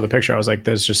first saw the picture, I was like,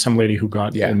 there's just some lady who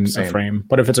got in a frame.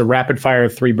 But if it's a rapid fire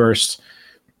 3 burst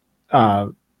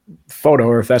photo,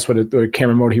 or if that's what the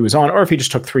camera mode he was on, or if he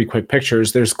just took 3 quick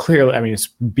pictures, there's clearly, I mean, it's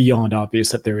beyond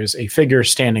obvious that there is a figure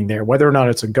standing there. Whether or not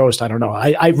it's a ghost, I don't know.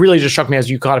 I really just struck me as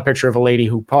you caught a picture of a lady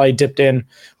who probably dipped in. It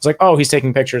was like, oh, he's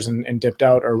taking pictures and dipped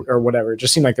out or whatever. It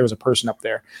just seemed like there was a person up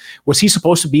there. Was he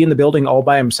supposed to be in the building all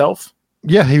by himself?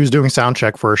 Yeah, he was doing sound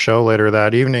check for a show later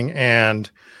that evening.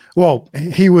 And, well,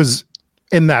 he was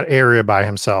in that area by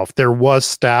himself. There was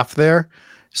staff there.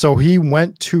 So he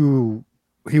went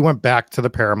back to the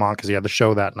Paramount because he had the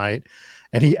show that night,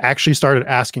 and he actually started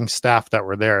asking staff that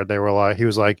were there. They were like, he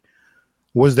was like,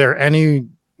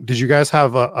 did you guys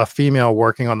have a female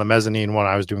working on the mezzanine when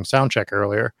I was doing sound check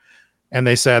earlier? And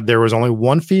they said there was only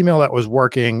one female that was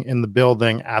working in the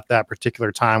building at that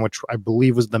particular time, which I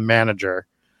believe was the manager.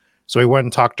 So he went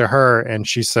and talked to her, and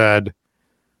she said,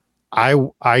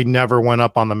 I never went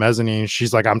up on the mezzanine.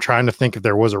 She's like, I'm trying to think if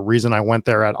there was a reason I went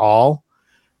there at all.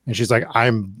 And she's like,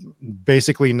 I'm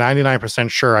basically 99%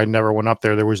 sure I never went up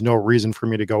there. There was no reason for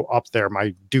me to go up there.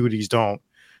 My duties don't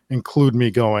include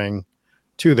me going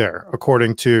to there,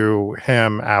 according to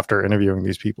him after interviewing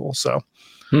these people. So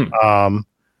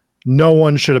no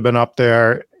one should have been up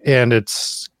there. And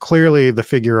it's clearly the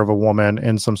figure of a woman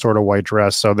in some sort of white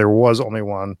dress. So there was only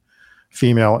one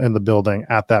female in the building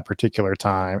at that particular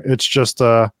time. It's just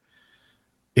it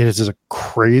is just a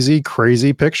crazy,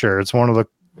 crazy picture. It's one of the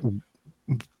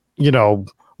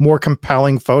more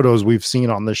compelling photos we've seen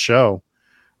on this show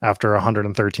after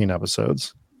 113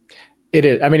 episodes. It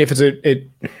is. I mean, if it's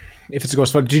a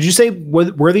ghost photo, did you say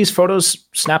were these photos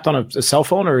snapped on a cell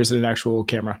phone, or is it an actual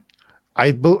camera?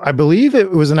 I believe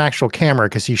it was an actual camera,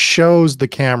 because he shows the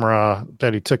camera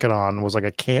that he took it on was like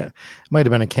it might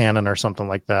have been a Canon or something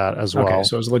like that as well. Okay,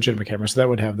 so it was a legitimate camera. So that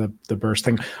would have the burst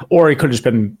thing, or it could have just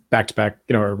been back to back,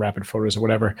 or rapid photos or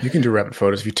whatever. You can do rapid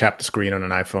photos if you tap the screen on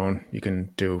an iPhone. You can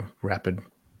do rapid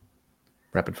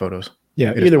photos.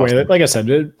 Yeah, either way, like I said,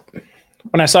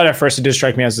 when I saw it at first, it did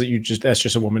strike me as that's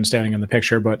just a woman standing in the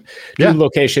picture. But due to the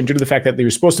location, due to the fact that he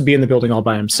was supposed to be in the building all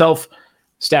by himself.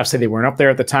 Staff say they weren't up there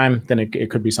at the time, then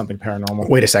it could be something paranormal.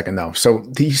 Wait a second, though. So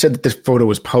he said that this photo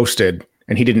was posted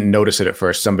and he didn't notice it at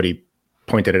first. Somebody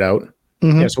pointed it out.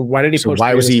 Yeah. So why did he? So post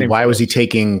why three was of the he? same Why was he photos?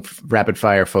 taking rapid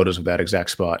fire photos of that exact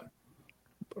spot?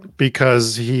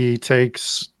 Because he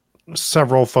takes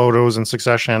several photos in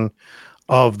succession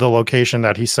of the location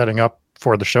that he's setting up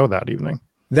for the show that evening.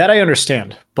 That I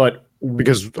understand, but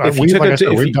Because if you we, took like it I to-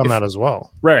 said, if we've you- done if- that as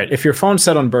well. right, if your phone's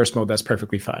set on burst mode, that's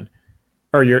perfectly fine.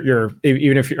 Or you're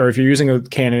even if you're using a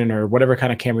Canon or whatever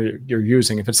kind of camera you're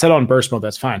using, if it's set on burst mode,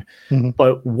 that's fine. Mhm.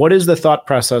 But what is the thought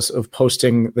process of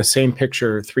posting the same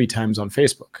picture 3 times on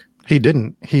Facebook? He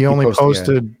didn't. He only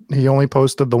posted,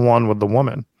 posted the one with the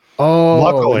woman. Oh,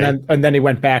 Luckily. and then he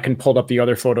went back and pulled up the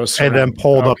other photos And then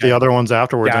pulled up the other ones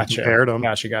afterwards and Gotcha. compared them.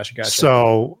 Gotcha.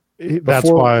 So that's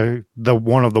Before- why the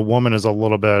one of the woman is a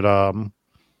little bit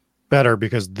better,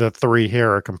 because the 3 here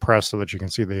are compressed so that you can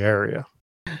see the area.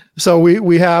 So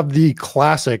we have the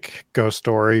classic ghost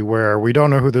story where we don't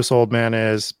know who this old man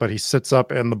is, but he sits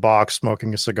up in the box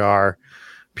smoking a cigar.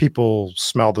 People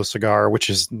smell the cigar, which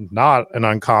is not an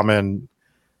uncommon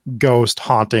ghost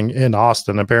haunting in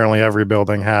Austin. Apparently every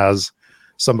building has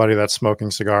somebody that's smoking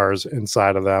cigars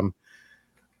inside of them.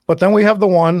 But then we have the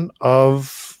one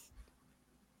of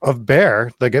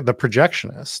Bear, the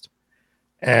projectionist.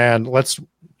 And let's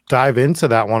dive into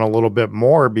that one a little bit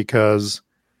more, because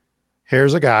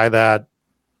here's a guy that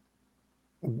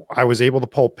I was able to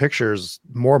pull pictures,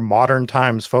 more modern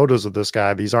times photos of this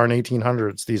guy. These aren't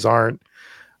 1800s. These aren't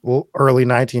early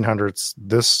 1900s.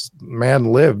 This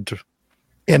man lived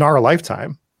in our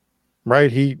lifetime,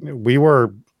 right? We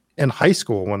were in high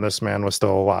school when this man was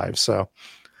still alive. So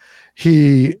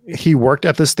he worked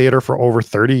at this theater for over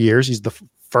 30 years. He's the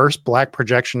first Black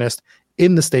projectionist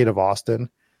in the state of Austin,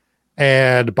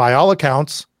 and by all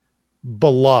accounts,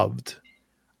 beloved.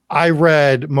 I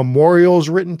read memorials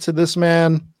written to this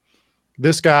man.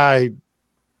 This guy,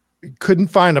 couldn't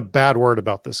find a bad word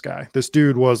about this guy. This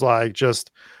dude was like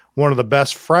just one of the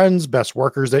best friends, best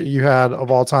workers that you had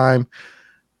of all time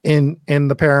in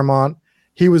the Paramount.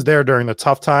 He was there during the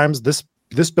tough times. This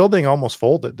building almost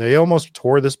folded. They almost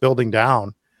tore this building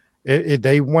down.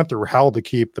 They went through hell to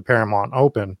keep the Paramount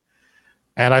open.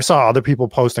 And I saw other people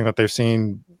posting that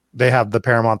they have the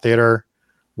Paramount Theater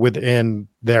within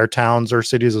their towns or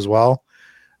cities as well.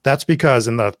 That's because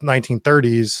in the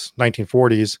 1930s,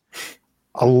 1940s,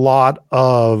 a lot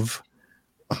of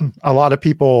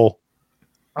people,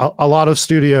 a lot of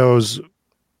studios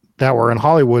that were in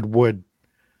Hollywood would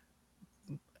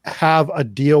have a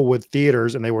deal with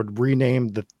theaters, and they would rename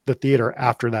the theater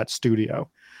after that studio.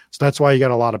 So that's why you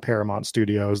got a lot of Paramount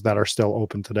studios that are still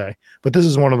open today. But this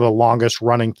is one of the longest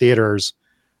running theaters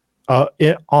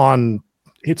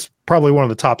it's probably one of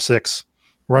the top 6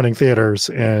 running theaters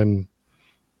in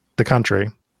the country.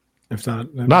 If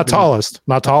not tallest.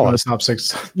 Top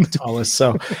 6 tallest.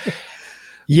 So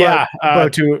yeah,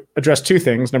 but to address 2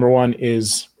 things. Number 1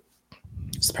 is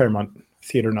it's the Paramount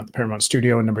Theater, not the Paramount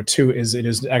Studio. And number 2 is it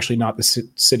is actually not the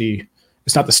city.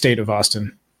 It's not the state of Austin.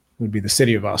 It would be the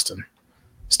city of Austin,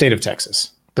 state of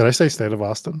Texas. Did I say state of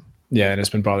Austin? Yeah, and it's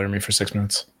been bothering me for 6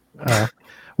 minutes.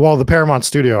 Well, the Paramount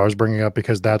Studio I was bringing up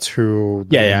because that's who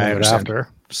I named it understand. after.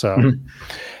 So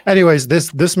anyways,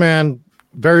 this man,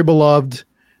 very beloved,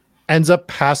 ends up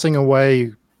passing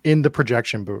away in the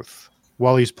projection booth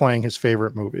while he's playing his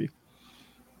favorite movie.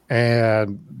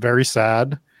 And very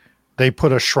sad. They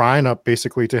put a shrine up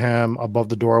basically to him above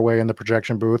the doorway in the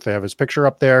projection booth. They have his picture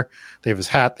up there. They have his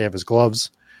hat. They have his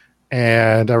gloves.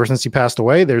 And ever since he passed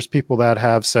away, there's people that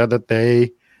have said that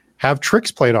they have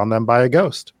tricks played on them by a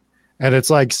ghost. And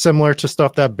it's like similar to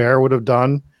stuff that Bear would have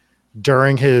done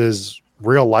during his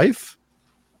real life,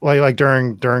 like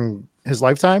during his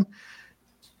lifetime,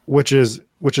 which is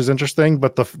interesting.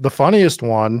 But the funniest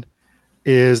one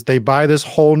is they buy this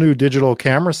whole new digital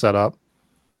camera setup,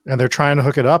 and they're trying to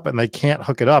hook it up, and they can't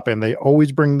hook it up, and they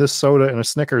always bring this soda and a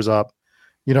Snickers up,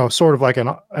 sort of like an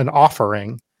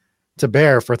offering to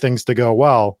Bear for things to go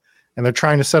well. And they're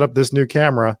trying to set up this new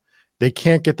camera. They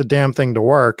can't get the damn thing to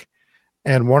work.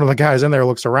 And one of the guys in there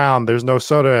looks around. There's no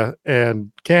soda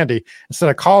and candy. Instead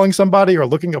of calling somebody or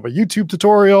looking up a YouTube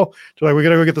tutorial, they're like, we got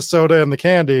to go get the soda and the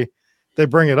candy. They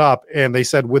bring it up, and they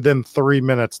said within 3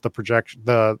 minutes,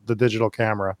 the digital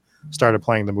camera started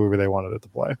playing the movie they wanted it to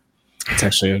play. It's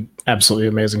actually an absolutely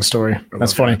amazing story.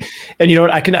 That's funny. And you know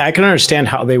what? I can understand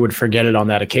how they would forget it on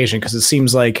that occasion, because it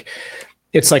seems like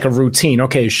it's like a routine.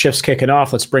 Okay, shift's kicking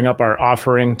off. Let's bring up our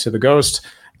offering to the ghost.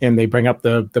 and they bring up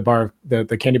the bar,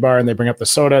 the candy bar, and they bring up the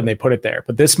soda and they put it there.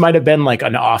 But this might have been like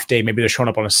an off day. Maybe they're showing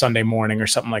up on a Sunday morning or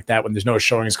something like that when there's no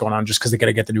showings going on, just because they got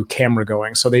to get the new camera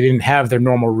going. So they didn't have their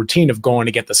normal routine of going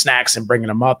to get the snacks and bringing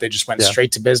them up. They just went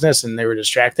straight to business, and they were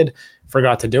distracted,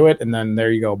 forgot to do it, and then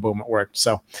there you go, boom, it worked.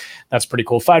 So that's pretty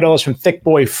cool. $5 from Thick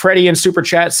Boy Freddy in Super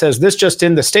Chat says, this just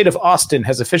in, the state of Austin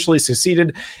has officially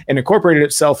seceded and incorporated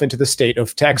itself into the state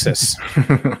of Texas.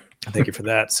 Thank you for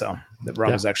that. So that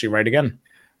Rob is actually right again.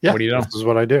 Yeah, what do you know? This is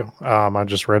what I do. I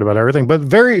just read about everything, but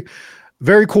very,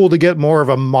 very cool to get more of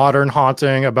a modern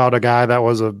haunting about a guy that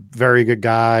was a very good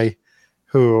guy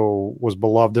who was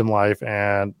beloved in life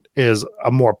and is a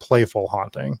more playful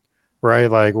haunting, right?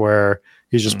 Like where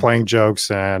he's just playing jokes,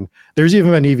 and there's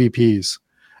even been EVPs.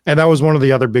 And that was one of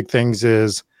the other big things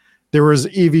is there was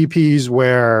EVPs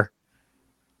where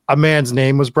a man's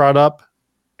name was brought up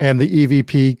and the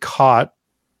EVP caught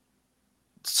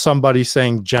somebody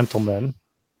saying gentleman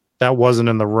that wasn't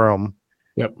in the room.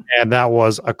 Yep. And that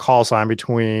was a call sign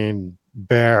between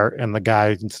Bear and the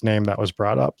guy's name that was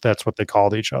brought up. That's what they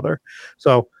called each other.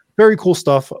 So very cool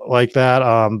stuff like that.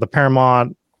 The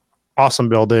Paramount, awesome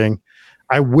building.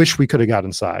 I wish we could have got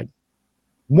inside.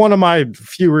 One of my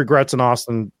few regrets in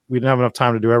Austin, we didn't have enough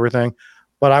time to do everything,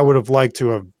 but I would have liked to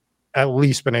have at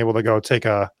least been able to go take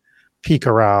a peek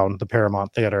around the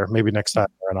Paramount Theater, maybe next time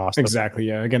we're in Austin. Exactly.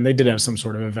 Yeah. Again, they did have some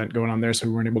sort of event going on there, so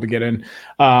we weren't able to get in.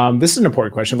 This is an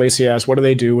important question. Lacey asked, what do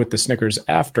they do with the Snickers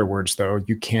afterwards, though?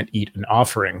 You can't eat an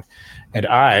offering. And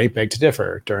I beg to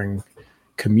differ. During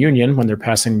communion, when they're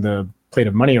passing the plate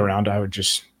of money around, I would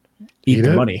just eat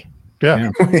the money. Yeah.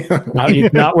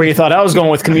 Not where you thought I was going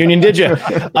with communion, did you?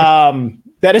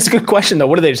 That is a good question, though.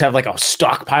 What do they just have, like a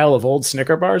stockpile of old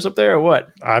Snicker bars up there, or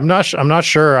what? I'm not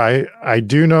sure. I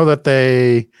do know that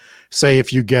they say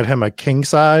if you get him a king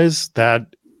size,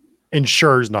 that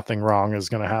ensures nothing wrong is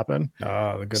going to happen.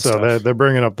 The good so stuff. they're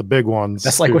bringing up the big ones.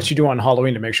 That's like what you do on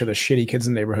Halloween to make sure the shitty kids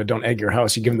in the neighborhood don't egg your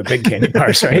house. You give them the big candy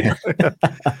bars, right?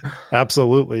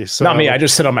 Absolutely. So not me. I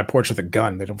just sit on my porch with a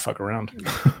gun. They don't fuck around.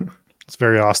 It's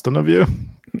very Austin of you.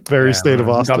 Very state of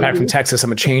Austin. Got back from Texas.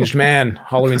 I'm a changed man.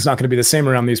 Halloween's not going to be the same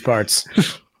around these parts.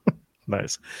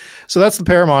 Nice. So that's the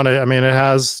Paramount. I mean, it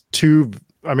has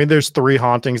there's 3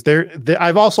 hauntings there.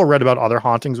 I've also read about other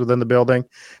hauntings within the building.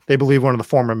 They believe one of the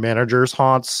former managers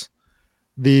haunts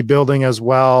the building as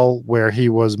well, where he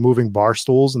was moving bar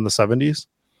stools in the 70s.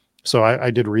 So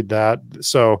I did read that.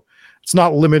 So it's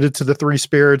not limited to the 3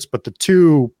 spirits, but the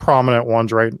 2 prominent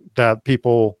ones, right, that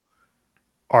people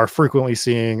are frequently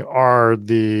seeing are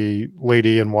the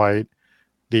Lady in White,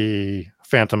 the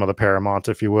Phantom of the Paramount,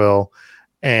 if you will,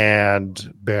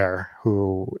 and Bear,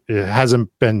 who hasn't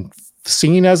been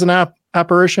seen as an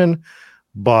apparition,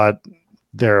 but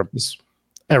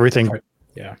everything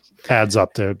adds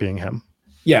up to being him.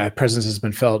 Yeah, presence has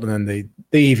been felt, and then the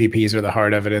EVPs are the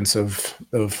hard evidence of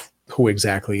who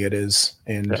exactly it is,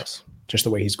 and just the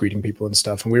way he's greeting people and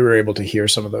stuff. And we were able to hear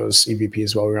some of those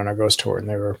EVPs while we were on our ghost tour, and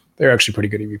they're actually pretty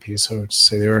good EVPs. So I'd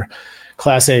say they were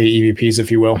Class A EVPs, if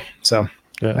you will. So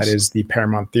that is the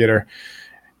Paramount Theater.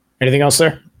 Anything else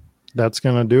there? That's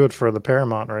going to do it for the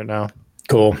Paramount right now.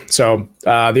 Cool. So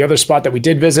the other spot that we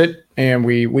did visit, and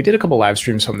we did a couple live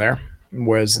streams from there,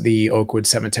 was the Oakwood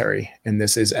Cemetery. And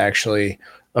this is actually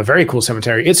a very cool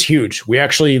cemetery. It's huge. We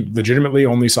actually legitimately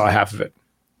only saw half of it.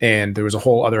 And there was a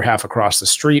whole other half across the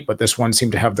street, but this one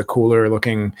seemed to have the cooler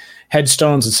looking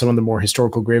headstones and some of the more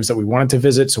historical graves that we wanted to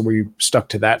visit. So we stuck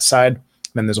to that side.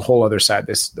 Then there's a whole other side.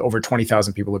 There's over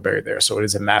 20,000 people are buried there. So it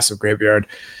is a massive graveyard.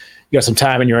 You got some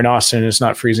time and you're in Austin and it's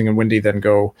not freezing and windy, then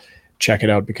go check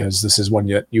it out, because this is one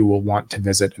that you will want to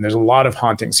visit. And there's a lot of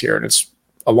hauntings here. And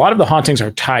a lot of the hauntings are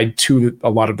tied to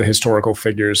a lot of the historical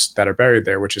figures that are buried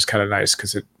there, which is kind of nice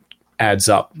because it adds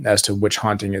up as to which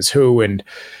haunting is who and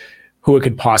who it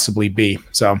could possibly be.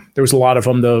 So there was a lot of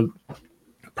them.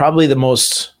 Probably the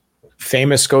most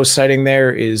famous ghost sighting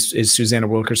there is Susanna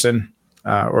Wilkerson,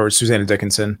 or Susanna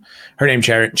Dickinson. Her name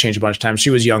changed a bunch of times. She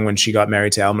was young when she got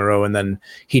married to Al Moreau, and then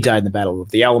he died in the Battle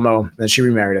of the Alamo. And then she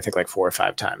remarried, I think, like 4 or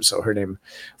 5 times. So her name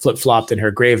flip-flopped in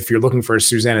her grave. If you're looking for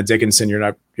Susanna Dickinson, you're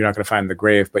not going to find the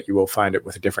grave, but you will find it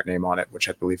with a different name on it, which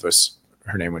I believe was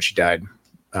her name when she died.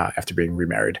 After being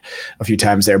remarried a few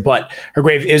times there, but her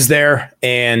grave is there,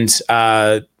 and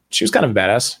she was kind of a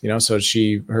badass,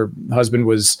 So her husband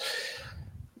was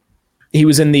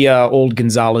in the old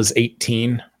Gonzalez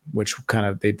 18, which kind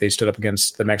of they stood up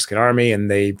against the Mexican army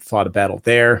and they fought a battle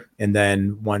there. And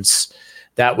then once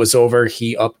that was over,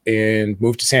 he up and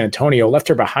moved to San Antonio, left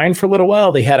her behind for a little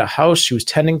while. They had a house she was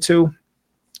tending to,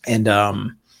 and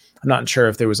I'm not sure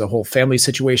if there was a whole family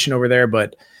situation over there,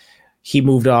 but he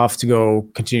moved off to go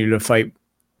continue to fight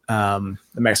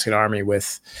the Mexican army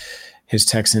with his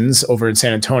Texans over in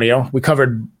San Antonio. We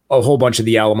covered a whole bunch of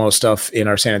the Alamo stuff in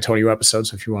our San Antonio episode.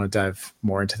 So if you want to dive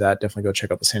more into that, definitely go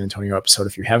check out the San Antonio episode.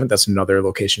 If you haven't, that's another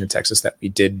location in Texas that we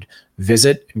did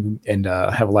visit and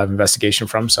have a live investigation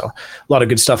from. So a lot of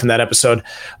good stuff in that episode.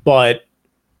 But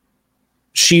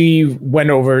she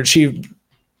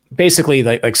basically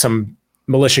like some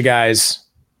militia guys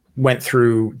went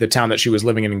through the town that she was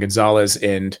living in Gonzales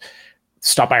and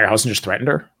stopped by her house and just threatened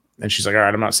her. And she's like, all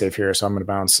right, I'm not safe here, so I'm going to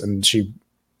bounce. And she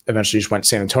eventually just went to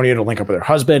San Antonio to link up with her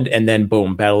husband. And then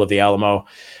boom, Battle of the Alamo.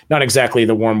 Not exactly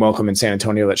the warm welcome in San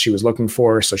Antonio that she was looking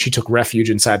for. So she took refuge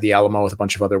inside the Alamo with a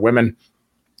bunch of other women.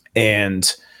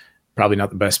 And probably not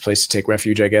the best place to take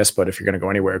refuge, I guess. But if you're going to go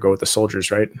anywhere, go with the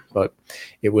soldiers, right? But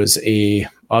it was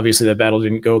obviously that battle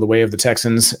didn't go the way of the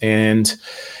Texans. And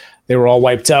they were all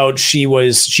wiped out. She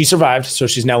survived. So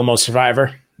she's an Alamo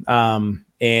survivor.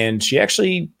 And she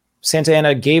actually, Santa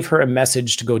Anna gave her a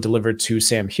message to go deliver to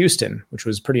Sam Houston, which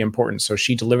was pretty important. So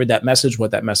she delivered that message.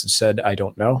 What that message said, I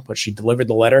don't know, but she delivered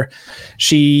the letter.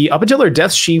 Up until her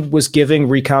death, she was giving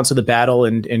recounts of the battle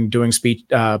and doing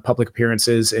public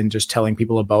appearances and just telling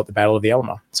people about the Battle of the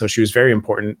Alamo. So she was a very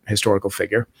important historical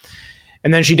figure.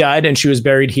 And then she died, and she was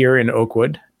buried here in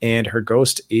Oakwood. And her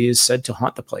ghost is said to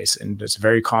haunt the place. And it's a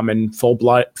very common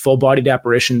full-bodied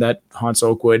apparition that haunts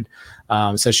Oakwood.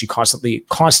 Says she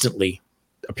constantly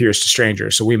appears to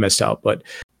strangers. So we missed out. But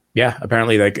yeah,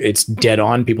 apparently like it's dead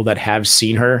on. People that have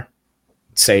seen her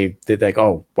say that like,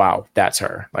 oh, wow, that's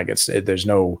her. Like there's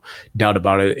no doubt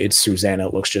about it. It's Susanna.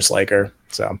 It looks just like her.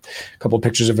 So a couple of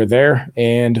pictures of her there.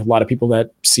 And a lot of people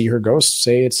that see her ghost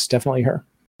say it's definitely her.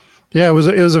 Yeah, it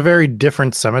was a very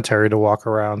different cemetery to walk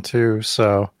around too.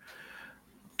 So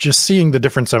just seeing the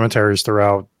different cemeteries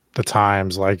throughout the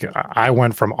times, like I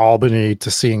went from Albany to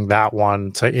seeing that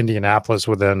one to Indianapolis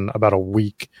within about a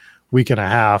week and a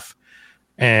half.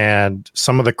 And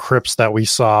some of the crypts that we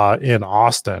saw in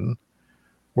Austin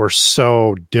were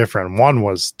so different. One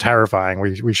was terrifying.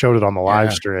 We showed it on the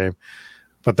live stream,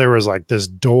 but there was like this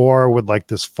door with like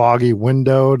this foggy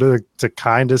window to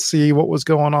kind of see what was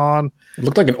going on. It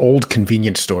looked like an old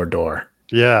convenience store door.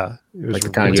 Yeah. It was like the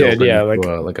kind you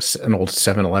open, like an old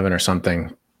 7-Eleven or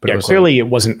something. But yeah, clearly it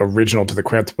wasn't original to the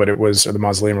crypt, but it was, or the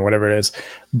mausoleum or whatever it is.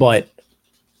 But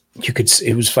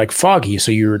it was like foggy.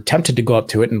 So you were tempted to go up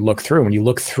to it and look through. When you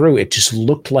look through, it just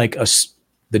looked like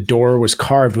the door was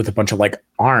carved with a bunch of like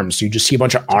arms. So you just see a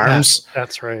bunch of arms.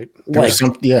 That's right. Like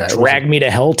drag me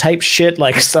to hell type shit,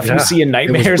 like stuff you see in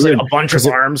nightmares, like a bunch of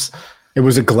arms. It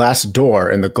was a glass door,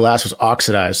 and the glass was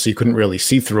oxidized, so you couldn't really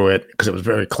see through it because it was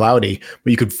very cloudy,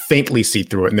 but you could faintly see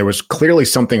through it. And there was clearly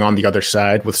something on the other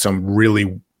side with some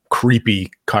really creepy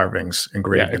carvings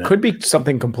engraved in it. It could be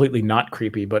something completely not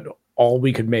creepy, but all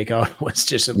we could make out was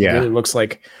just it really looks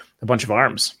like a bunch of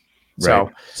arms. Right.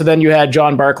 So then you had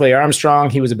John Barclay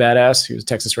Armstrong. He was a badass. He was a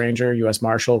Texas Ranger, U.S.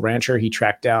 Marshal, rancher. He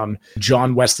tracked down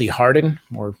John Wesley Hardin,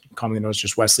 more commonly known as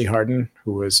just Wesley Hardin,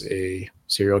 who was a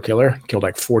serial killer, killed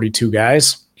like 42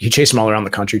 guys. He chased them all around the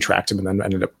country, tracked him, and then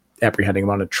ended up apprehending him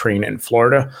on a train in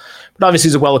Florida. But obviously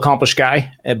he's a well-accomplished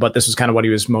guy, but this was kind of what he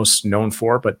was most known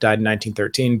for, but died in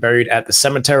 1913, buried at the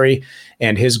cemetery.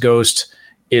 And his ghost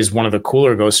is one of the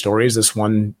cooler ghost stories. This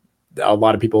one, a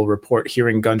lot of people report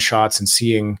hearing gunshots and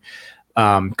seeing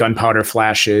gunpowder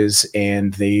flashes,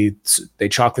 and they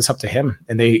chalk this up to him.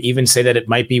 And they even say that it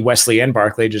might be Wesley and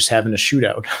Barclay just having a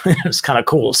shootout. It's kind of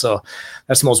cool. So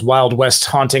that's the most Wild West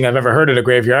haunting I've ever heard at a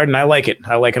graveyard, and I like it.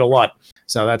 I like it a lot.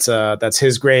 So that's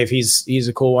his grave. He's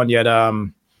a cool one. Yet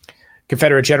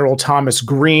Confederate General Thomas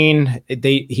Green,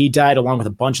 he died along with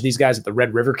a bunch of these guys at the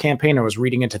Red River campaign. I was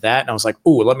reading into that, and I was like,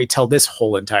 ooh, let me tell this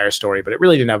whole entire story. But it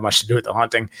really didn't have much to do with the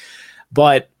haunting.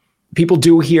 But people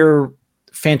do hear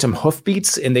phantom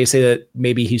hoofbeats, and they say that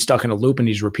maybe he's stuck in a loop and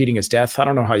he's repeating his death. I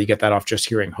don't know how you get that off just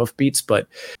hearing hoofbeats, but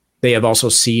they have also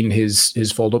seen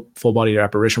his full-bodied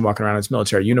apparition walking around in his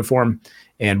military uniform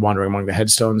and wandering among the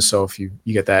headstones. So if you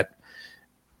get that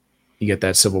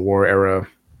Civil War era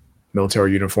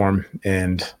military uniform,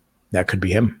 and that could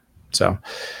be him. So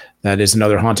that is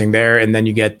another haunting there. And then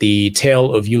you get the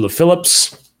tale of Eula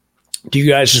Phillips. Do you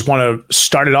guys just want to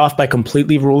start it off by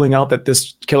completely ruling out that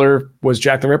this killer was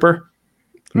Jack the Ripper?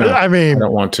 No, I mean, I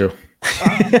don't want to.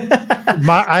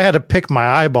 I had to pick my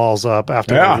eyeballs up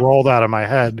after it rolled out of my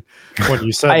head when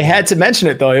you said I had to mention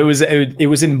it, though. It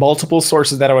was in multiple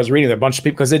sources that I was reading. A bunch of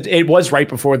people, because it was right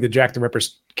before the Jack the Ripper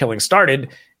killing started.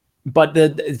 But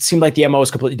it seemed like the MO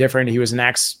was completely different. He was an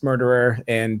axe murderer,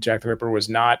 and Jack the Ripper was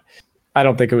not. I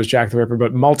don't think it was Jack the Ripper,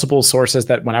 but multiple sources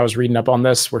that when I was reading up on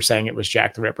this were saying it was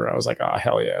Jack the Ripper. I was like, oh,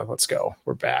 hell yeah, let's go.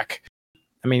 We're back.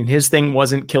 I mean, his thing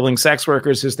wasn't killing sex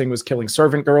workers. His thing was killing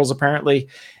servant girls, apparently.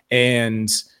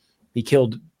 And he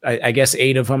killed, I guess,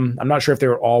 8 of them. I'm not sure if they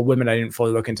were all women. I didn't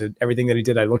fully look into everything that he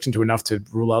did. I looked into enough to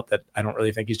rule out that I don't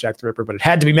really think he's Jack the Ripper, but it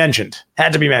had to be mentioned.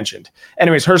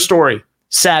 Anyways, her story,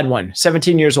 sad one.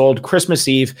 17 years old, Christmas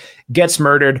Eve, gets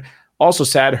murdered. Also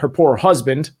sad, her poor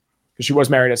husband, because she was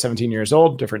married at 17 years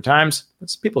old, different times.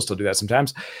 People still do that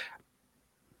sometimes.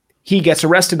 He gets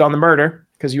arrested on the murder,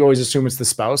 because you always assume it's the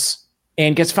spouse,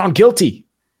 and gets found guilty.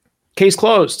 Case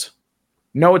closed.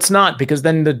 No, it's not, because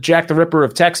then the Jack the Ripper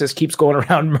of Texas keeps going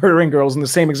around murdering girls in the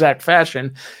same exact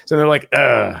fashion. So they're like,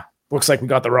 looks like we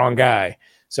got the wrong guy.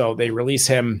 So they release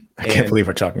him. I can't believe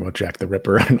we're talking about Jack the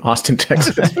Ripper in Austin,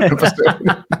 Texas.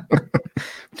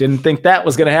 Didn't think that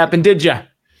was going to happen, did you?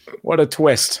 What a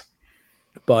twist.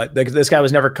 But this guy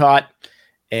was never caught.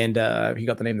 And he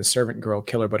got the name the Servant Girl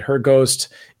Killer. But her ghost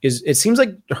it seems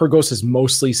like her ghost is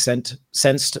mostly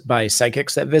sensed by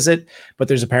psychics that visit. But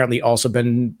there's apparently also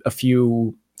been a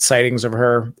few sightings of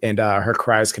her. And her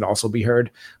cries can also be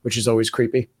heard, which is always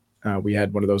creepy. We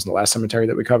had one of those in the last cemetery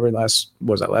that we covered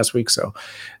last week. So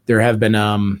there have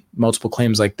been multiple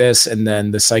claims like this. And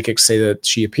then the psychics say that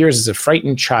she appears as a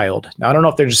frightened child. Now, I don't know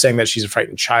if they're just saying that she's a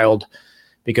frightened child,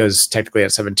 because technically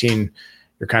at 17,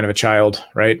 you're kind of a child,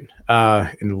 right?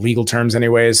 In legal terms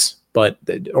anyways, but,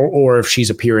 or if she's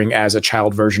appearing as a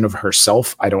child version of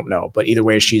herself, I don't know. But either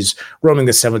way, she's roaming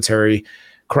the cemetery,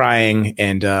 crying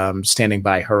and standing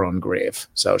by her own grave.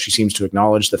 So she seems to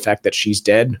acknowledge the fact that she's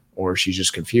dead, or she's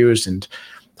just confused. And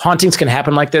hauntings can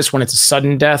happen like this when it's a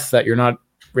sudden death that you're not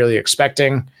really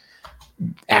expecting.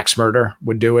 Axe murder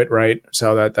would do it, right?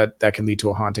 So that can lead to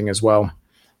a haunting as well.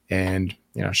 And,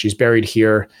 she's buried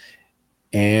here.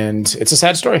 And it's a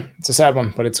sad story. It's a sad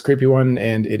one, but it's a creepy one.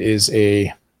 And it is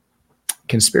a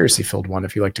conspiracy-filled one,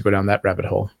 if you like to go down that rabbit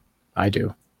hole. I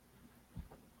do.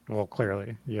 Well,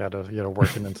 clearly, you had to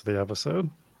work it into the episode.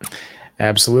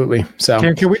 Absolutely.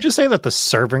 So can we just say that the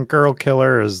Servant Girl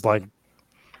Killer is like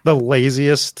the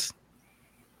laziest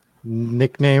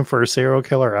nickname for a serial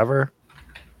killer ever?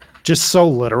 Just so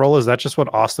literal. Is that just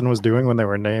what Austin was doing when they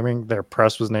were their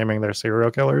press was naming their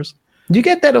serial killers? You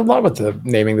get that a lot with the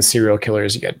naming the serial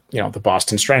killers. You get, the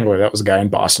Boston Strangler. That was a guy in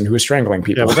Boston who was strangling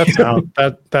people. Yeah,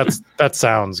 but that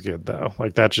sounds good though.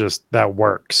 Like that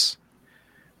works.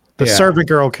 The Servant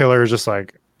Girl Killer is just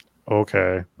like,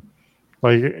 okay,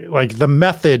 like the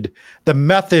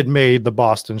method made the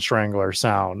Boston Strangler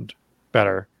sound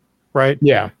better, right?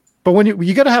 Yeah. But when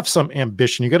you got to have some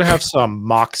ambition, you got to have some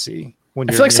moxie. When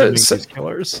you're naming these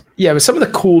killers. Yeah, but some of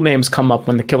the cool names come up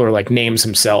when the killer names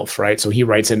himself, right? So he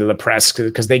writes into the press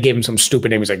because they gave him some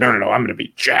stupid name. He's like, no, I'm going to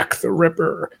be Jack the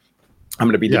Ripper. I'm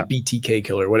going to be the BTK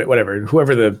killer, whatever,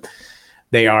 whoever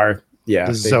they are. Yeah,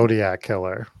 the Zodiac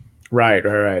killer.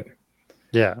 Right.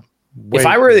 Yeah. If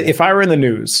I were in the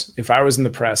news, if I was in the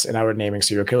press and I were naming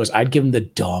serial killers, I'd give them the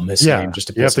dumbest name just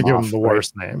to piss them off. You have to give them the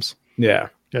worst names. Yeah.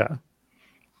 Yeah.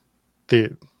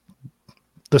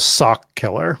 The sock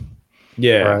killer.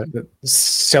 Yeah, right.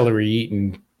 Celery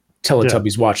eating,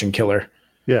 Teletubbies watching killer.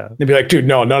 Yeah, they'd be like, "Dude,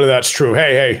 no, none of that's true."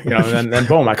 Hey, and then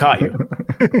boom, I caught you.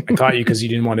 I caught you because you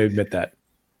didn't want to admit that.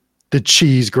 The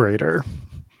cheese grater,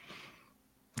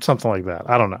 something like that.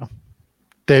 I don't know.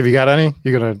 Dave, you got any?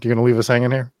 You gonna leave us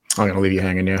hanging here? I'm gonna leave you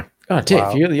hanging, yeah. Oh, Dave,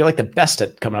 wow. You're like the best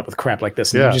at coming up with crap like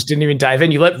this. And you just didn't even dive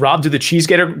in. You let Rob do the cheese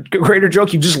grater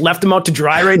joke. You just left him out to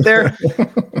dry right there.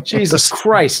 Jesus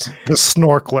Christ, the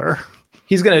snorkeler.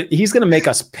 He's gonna make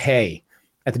us pay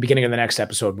at the beginning of the next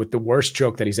episode with the worst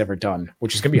joke that he's ever done,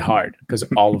 which is gonna be hard because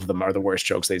all of them are the worst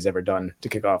jokes that he's ever done to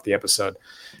kick off the episode.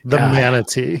 The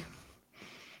manatee.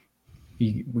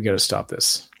 We got to stop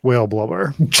this. Whale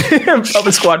blubber.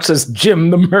 Public Squatch says Jim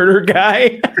the murder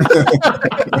guy.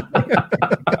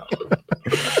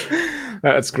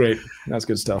 That's great. That's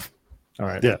good stuff. All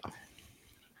right. Yeah.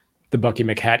 The Bucky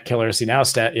McHat killer. See now,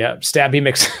 Stabby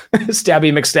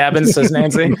McStabbins, says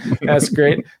Nancy. That's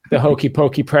great. The Hokey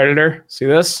Pokey Predator. See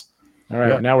this? All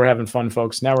right. Now we're having fun,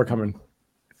 folks. Now we're coming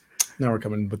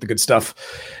with the good stuff.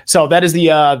 So that is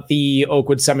the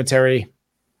Oakwood Cemetery,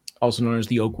 also known as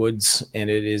the Oakwoods, and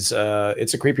it is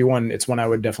it's a creepy one. It's one I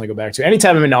would definitely go back to.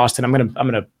 Anytime I'm in Austin, I'm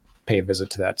gonna pay a visit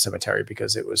to that cemetery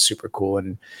because it was super cool,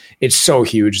 and it's so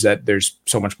huge that there's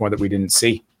so much more that we didn't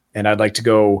see. And I'd like to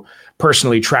go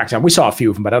personally track down. We saw a few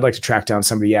of them, but I'd like to track down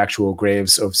some of the actual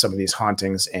graves of some of these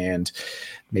hauntings and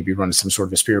maybe run some sort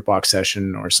of a spirit box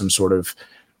session or some sort of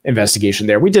investigation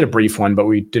there. We did a brief one, but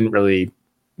we didn't really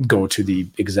go to the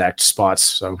exact spots.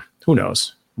 So who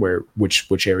knows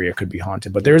which area could be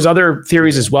haunted. But there's other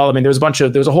theories as well. I mean, there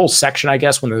was a whole section, I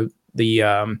guess, when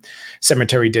the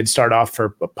cemetery did start off for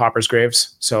paupers'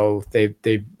 graves, so they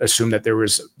assumed that there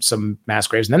was some mass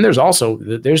graves, and then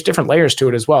there's different layers to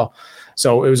it as well.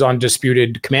 So it was on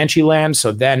disputed Comanche land.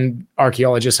 So then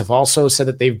archaeologists have also said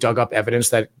that they've dug up evidence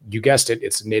that, you guessed it,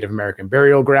 it's a Native American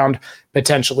burial ground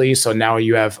potentially. So now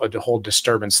you have a whole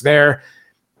disturbance there,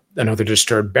 another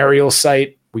disturbed burial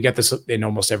site. We get this in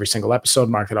almost every single episode,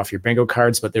 mark it off your bingo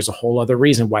cards, but there's a whole other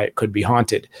reason why it could be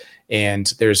haunted. And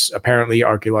there's apparently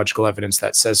archaeological evidence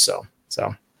that says so.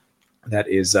 So that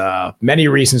is many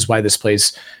reasons why this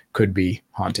place could be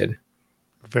haunted.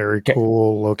 Very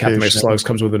cool location. Captain Slugs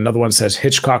comes with another one that says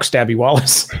Hitchcock Stabby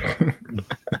Wallace.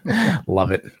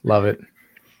 Love it. Love it.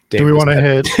 Dave, do we want to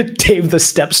hit Dave the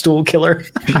Step Stool Killer?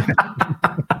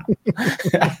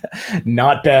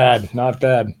 Not bad. Not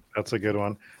bad. That's a good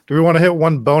one. Do we want to hit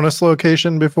one bonus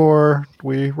location before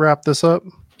we wrap this up?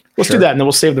 Let's do that, and then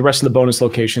we'll save the rest of the bonus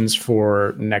locations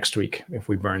for next week if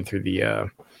we burn through the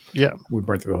we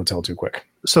burn through the hotel too quick.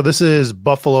 So this is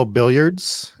Buffalo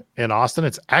Billiards in Austin.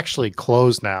 It's actually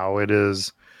closed now. It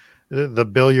is the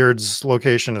billiards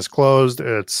location is closed.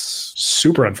 It's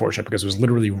super unfortunate because it was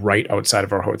literally right outside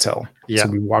of our hotel. Yeah. So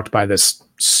we walked by this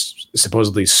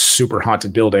supposedly super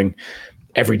haunted building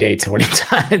every day 20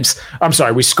 times. I'm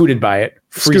sorry, we scooted by it,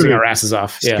 freezing our asses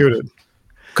off. Scooted. Yeah.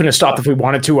 Couldn't have stopped if we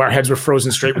wanted to. Our heads were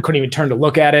frozen straight. We couldn't even turn to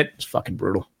look at it. It's fucking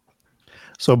brutal.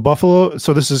 So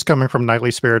this is coming from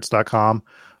nightlyspirits.com.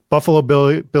 Buffalo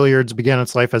Billiards began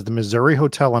its life as the Missouri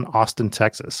Hotel in Austin,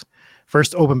 Texas.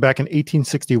 First opened back in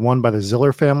 1861 by the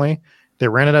Ziller family. They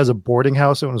ran it as a boarding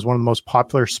house and was one of the most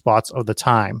popular spots of the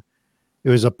time. It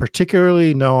was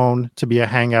particularly known to be a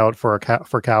hangout for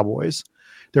cowboys.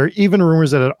 There are even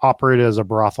rumors that it operated as a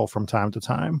brothel from time to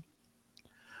time.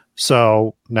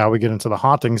 So now we get into the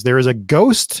hauntings. There is a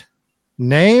ghost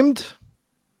named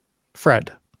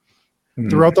Fred.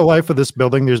 Throughout the life of this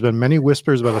building, there's been many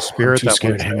whispers about a spirit that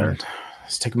lives there.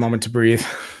 Let's take a moment to breathe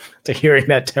to hearing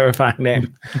that terrifying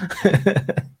name.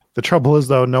 The trouble is,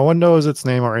 though, no one knows its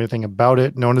name or anything about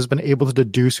it. No one has been able to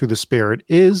deduce who the spirit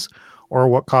is or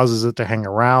what causes it to hang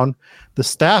around. The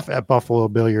staff at Buffalo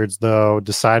Billiards, though,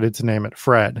 decided to name it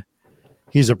Fred.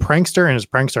 He's a prankster, and his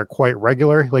pranks are quite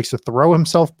regular. He likes to throw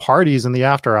himself parties in the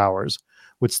after hours,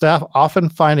 with staff often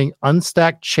finding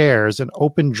unstacked chairs and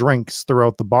open drinks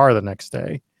throughout the bar the next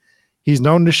day. He's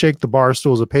known to shake the bar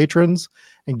stools of patrons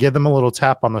and give them a little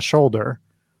tap on the shoulder,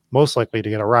 most likely to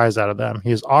get a rise out of them.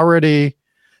 He is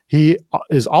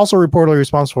also reportedly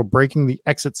responsible for breaking the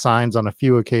exit signs on a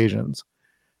few occasions.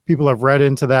 People have read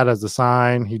into that as a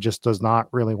sign he just does not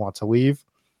really want to leave.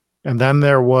 And then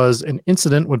there was an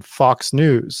incident with Fox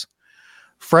News.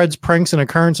 Fred's pranks and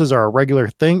occurrences are a regular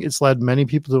thing. It's led many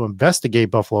people to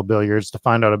investigate Buffalo Billiards to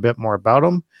find out a bit more about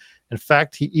him. In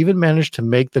fact, he even managed to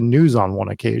make the news on one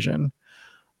occasion.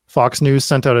 Fox News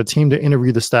sent out a team to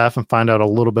interview the staff and find out a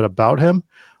little bit about him.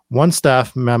 One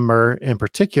staff member in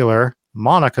particular,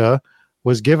 Monica,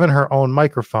 was given her own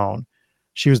microphone.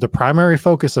 She was the primary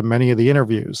focus of many of the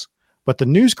interviews, but the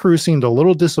news crew seemed a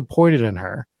little disappointed in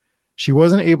her. She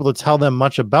wasn't able to tell them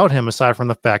much about him aside from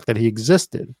the fact that he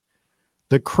existed.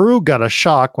 The crew got a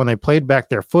shock when they played back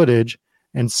their footage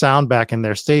and sound back in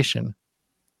their station.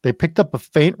 They picked up a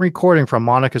faint recording from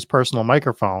Monica's personal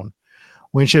microphone.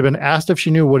 When she had been asked if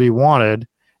she knew what he wanted,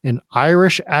 an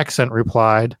Irish accent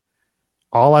replied,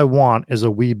 "All I want is a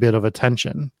wee bit of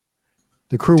attention."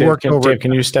 The crew worked over... Dave,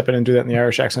 can you step in and do that in the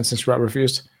Irish accent since Rob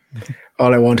refused?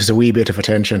 All I want is a wee bit of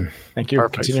attention. Thank you.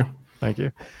 Perfect. Continue. Thank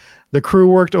you. The crew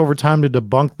worked overtime to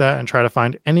debunk that and try to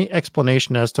find any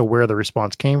explanation as to where the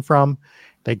response came from.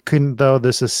 They couldn't, though.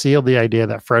 This has sealed the idea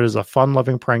that Fred is a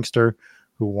fun-loving prankster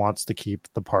who wants to keep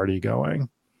the party going.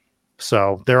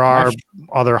 So there are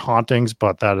other hauntings,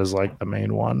 but that is like the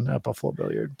main one at Buffalo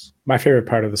Billiards. My favorite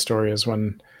part of the story is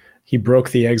when he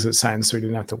broke the exit sign so he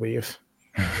didn't have to leave.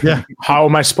 Yeah. How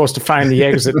am I supposed to find the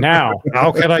exit now?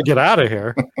 How can I get out of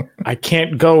here? I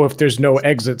can't go if there's no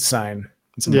exit sign.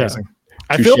 It's amazing. Yeah.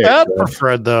 I feel bad for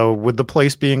Fred, though, with the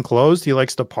place being closed. He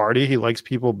likes to party. He likes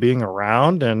people being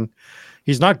around, and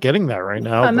he's not getting that right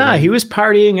now. No, he was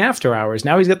partying after hours.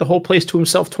 Now he's got the whole place to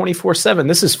himself 24/7.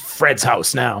 This is Fred's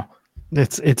house now.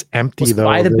 It's empty, Let's though.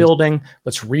 buy the building.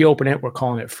 Let's reopen it. We're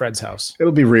calling it Fred's house.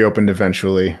 It'll be reopened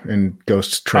eventually, and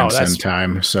ghosts transcend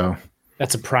time. So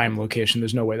that's a prime location.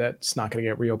 There's no way that's not going to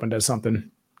get reopened as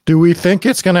something. Do we think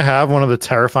it's going to have one of the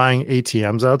terrifying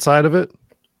ATMs outside of it?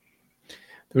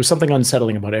 There was something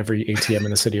unsettling about every ATM in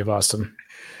the city of Austin.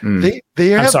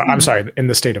 I'm sorry, in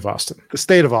the state of Austin. The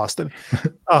state of Austin.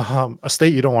 A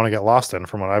state you don't want to get lost in,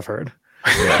 from what I've heard.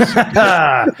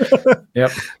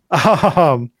 Yep.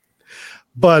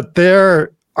 But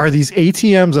there are these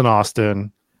ATMs in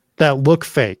Austin that look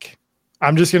fake.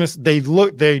 I'm just gonna. They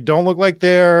don't look like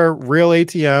they're real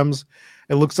ATMs.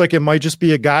 It looks like it might just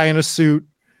be a guy in a suit,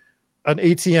 an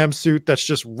ATM suit that's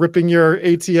just ripping your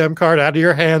ATM card out of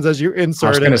your hands as you insert it.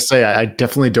 I was going to say, I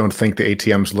definitely don't think the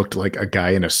ATMs looked like a guy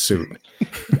in a suit.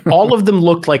 All of them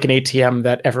looked like an ATM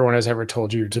that everyone has ever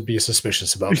told you to be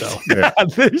suspicious about, though.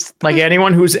 Like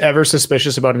anyone who's ever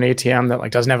suspicious about an ATM that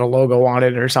like doesn't have a logo on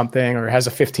it or something, or has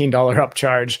a $15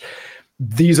 upcharge,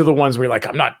 these are the ones where you're like,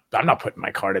 I'm not putting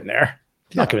my card in there.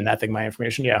 Not giving that thing my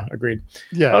information. Yeah, agreed.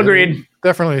 Yeah, agreed.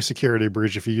 Definitely a security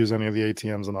breach if you use any of the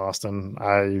ATMs in Austin.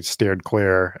 I steered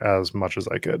clear as much as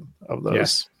I could of those.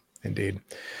 Yes, indeed.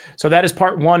 So that is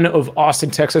part 1 of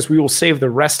Austin, Texas. We will save the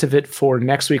rest of it for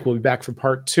next week. We'll be back for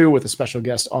part 2 with a special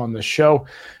guest on the show.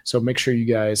 So make sure you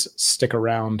guys stick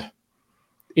around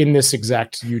in this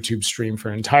exact YouTube stream for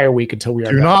an entire week until we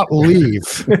are. Do not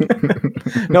leave.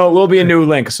 No, it will be a new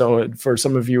link. So for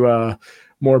some of you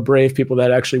more brave people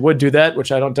that actually would do that,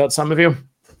 which I don't doubt some of you,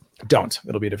 don't.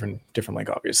 It'll be a different link,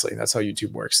 obviously. That's how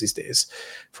YouTube works these days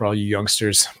for all you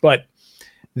youngsters. But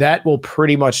that will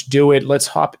pretty much do it. Let's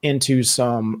hop into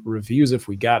some reviews if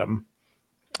we got them.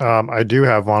 I do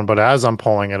have one, but as I'm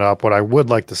pulling it up, what I would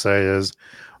like to say is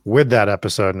with that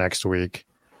episode next week,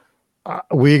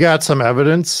 we got some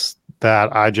evidence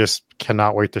that I just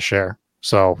cannot wait to share.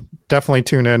 So definitely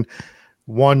tune in.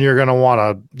 One, you're going to want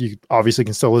to, you obviously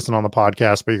can still listen on the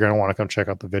podcast, but you're going to want to come check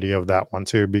out the video of that one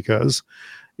too, because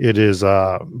it is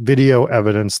video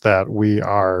evidence that we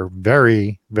are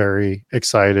very, very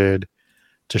excited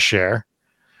to share.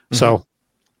 Mm-hmm. So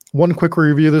one quick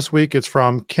review this week. It's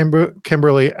from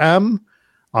Kimberly M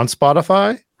on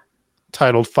Spotify,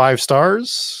 titled 5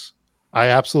 stars. I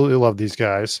absolutely love these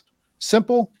guys.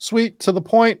 Simple, sweet, to the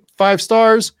point, 5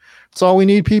 stars. That's all we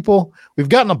need, people. We've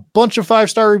gotten a bunch of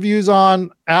 5-star reviews on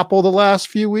Apple the last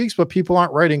few weeks, but people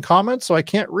aren't writing comments, so I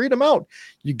can't read them out.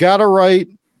 You got to write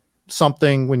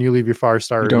something when you leave your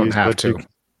 5-star reviews. You don't have to.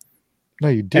 No,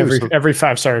 you do. Every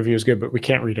 5-star review is good, but we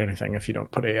can't read anything if you don't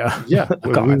put a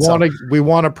we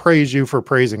want to praise you for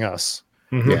praising us.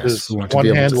 Mm-hmm. Yes, one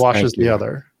hand washes the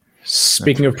other.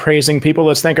 Speaking of praising people,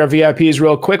 let's thank our VIPs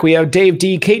real quick. We have Dave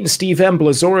D, Kate and Steve M,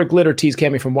 Blazora, Glitter Tees,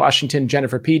 Cami from Washington,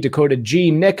 Jennifer P, Dakota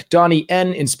G, Nick, Donnie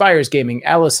N, Inspires Gaming,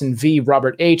 Allison V,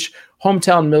 Robert H,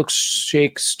 Hometown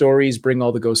Milkshake Stories, Bring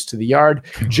All the Ghosts to the Yard,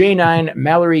 J9,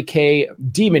 Mallory K,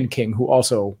 Demon King, who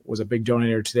also was a big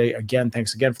donator today. Again,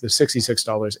 thanks again for the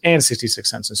 $66 and 66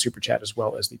 cents in Super Chat, as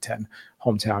well as the 10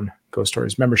 Hometown Ghost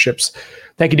Stories memberships.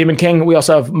 Thank you, Demon King. We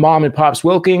also have Mom and Pops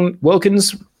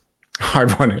Wilkins.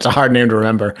 Hard one. It's a hard name to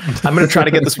remember. I'm going to try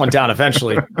to get this one down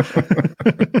eventually.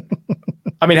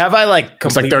 I mean, have I like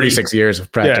completely... It's like 36 years of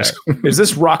practice. Yeah. Is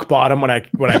this rock bottom when I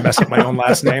mess up my own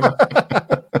last name?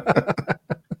 I've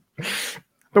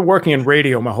been working in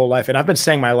radio my whole life, and I've been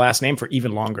saying my last name for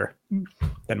even longer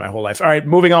than my whole life. All right,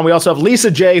 moving on. We also have Lisa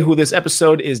J, who this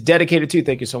episode is dedicated to.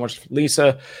 Thank you so much,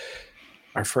 Lisa.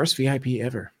 Our first VIP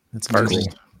ever. That's amazing.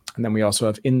 Cool. And then we also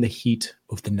have In the Heat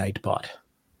of the Nightbot.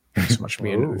 Thanks so much for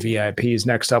being VIPs.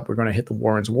 Next up, we're going to hit the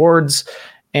Warren's Wards.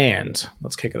 And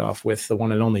let's kick it off with the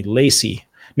one and only Lacey.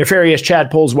 Nefarious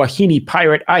Chad Poles, Wahini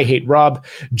Pirate, I Hate Rob,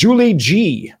 Julie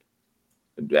G.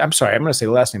 I'm sorry, I'm going to say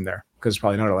the last name there because it's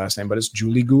probably not her last name, but it's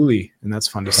Julie Gooley. And that's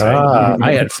fun to say.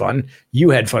 I had fun. You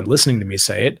had fun listening to me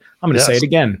say it. I'm going to say it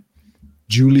again.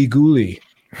 Julie Gooley.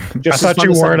 I thought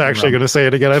you weren't actually going to say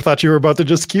it again. I thought you were about to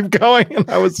just keep going. And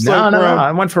I was no.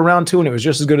 I went for round 2 and it was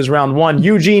just as good as round 1.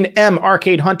 Eugene M,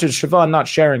 Arcade Hunters, Siobhan, not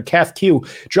Sharon, Kath Q,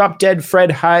 Drop Dead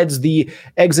Fred hides the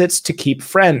exits to keep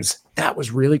friends. That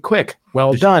was really quick.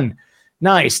 Well done.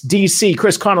 Nice. DC,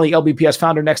 Chris Connolly, LBPS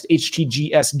founder, next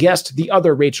HTGS guest, the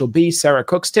other Rachel B, Sarah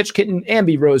Cook, Stitch Kitten,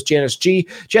 Ambi Rose, Janice G,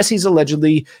 Jesse's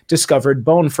allegedly discovered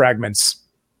bone fragments.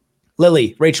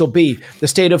 Lily, Rachel B, the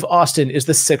state of Austin is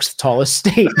the 6th tallest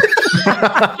state.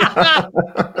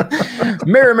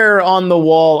 Mirror, mirror on the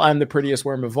wall, I'm the prettiest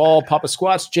worm of all. Papa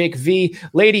Squats, Jake V,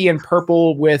 Lady in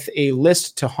Purple with a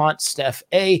list to haunt Steph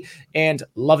A, and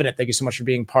loving it. Thank you so much for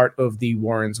being part of the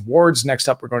Warren's Wards. Next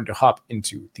up, we're going to hop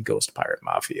into the Ghost Pirate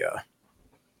Mafia.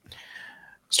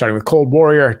 Starting with Cold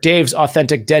Warrior, Dave's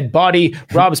authentic dead body,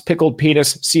 Rob's pickled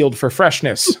penis sealed for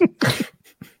freshness.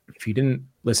 If you didn't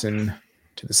listen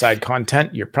to the side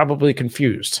content, you're probably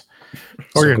confused.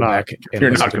 Or you're not.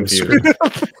 You're not confused.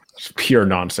 It's pure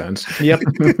nonsense. Yep.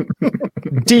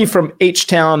 D from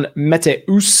H-Town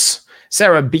Meteus,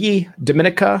 Sarah B,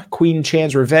 Dominica, Queen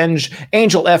Chan's Revenge,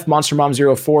 Angel F, Monster Mom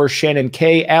 04, Shannon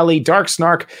K, Allie, Dark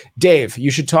Snark, Dave,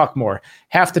 you should talk more.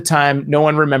 Half the time, no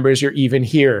one remembers you're even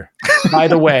here. By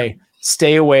the way,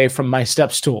 stay away from my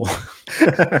step stool.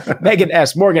 Megan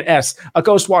S, Morgan S, a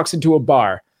ghost walks into a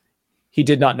bar. He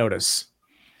did not notice.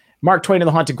 Mark Twain and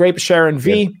the Haunted Grape, Sharon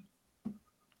V. Yeah.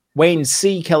 Wayne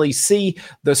C, Kelly C,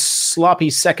 the Sloppy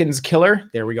Seconds Killer.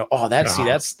 There we go. Oh, that's a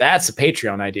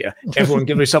Patreon idea. Everyone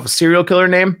give yourself a serial killer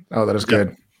name. Oh, that is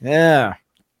good. Yeah.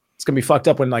 It's gonna be fucked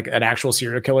up when like an actual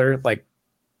serial killer like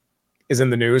is in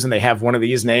the news and they have one of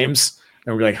these names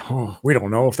and we're like, oh, we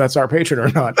don't know if that's our patron or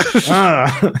not.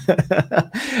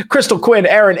 Crystal Quinn,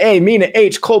 Aaron A, Mina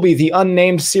H, Colby, the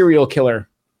unnamed serial killer.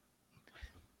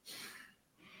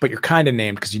 But you're kind of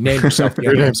named because you named yourself the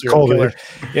unnamed serial killer.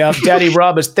 Yeah, Daddy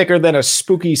Rob is thicker than a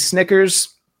spooky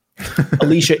Snickers.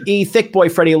 Alicia E, Thick Boy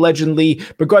Freddy allegedly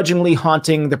begrudgingly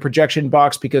haunting the projection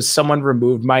box because someone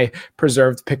removed my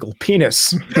preserved pickle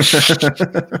penis.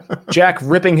 Jack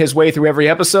ripping his way through every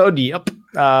episode. Yep.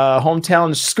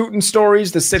 Hometown Scootin'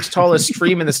 Stories, the 6th tallest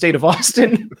stream in the state of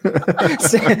Austin.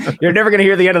 You're never going to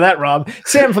hear the end of that, Rob.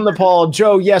 Sam from the Paul.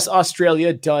 Joe, yes,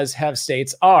 Australia does have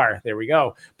states R. There we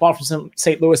go. Paul from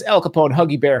St. Louis. El Capone,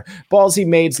 Huggy Bear. Ballsy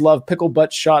maids love pickle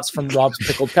butt shots from Rob's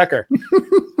Pickled Pecker.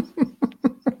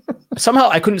 Somehow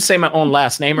I couldn't say my own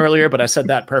last name earlier, but I said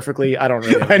that perfectly. I don't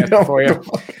really have it for you.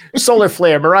 Solar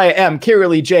Flare, Mariah M,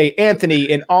 Kiralee J, Anthony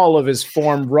in all of his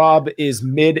form. Rob is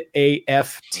mid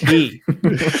AFT.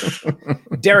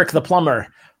 Derek the Plumber.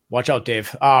 Watch out,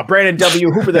 Dave. Brandon W,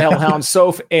 Hooper the Hellhound,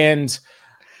 Soph, and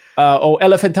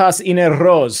Elephantas in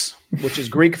Rose, which is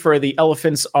Greek for the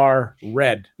elephants are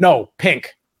red. No,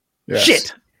 pink. Yes.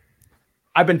 Shit.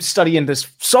 I've been studying this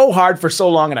so hard for so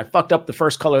long, and I fucked up the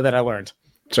first color that I learned.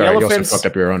 Sorry, you also fucked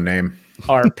up your own name.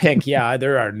 Are pink. Yeah,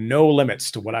 there are no limits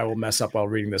to what I will mess up while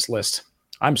reading this list.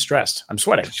 I'm stressed. I'm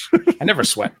sweating. I never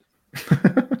sweat.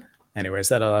 Anyways,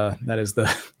 that is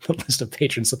the list of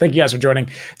patrons. So thank you guys for joining.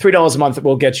 $3 a month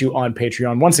will get you on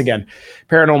Patreon. Once again,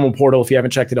 Paranormal Portal. If you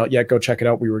haven't checked it out yet, go check it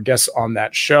out. We were guests on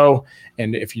that show.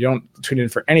 And if you don't tune in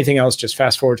for anything else, just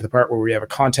fast forward to the part where we have a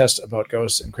contest about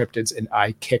ghosts and cryptids, and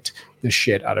I kicked the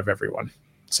shit out of everyone.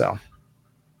 So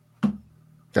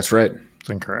that's right. It's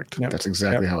incorrect. Yep. That's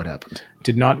exactly how it happened.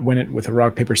 Did not win it with a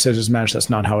rock, paper, scissors match. That's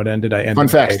not how it ended. Fun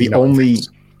fact, the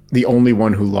only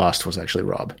one who lost was actually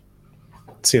Rob.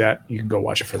 See that? You can go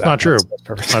watch it for that. Not true. That's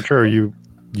perfect. Not true.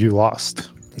 You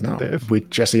lost. No, Dave.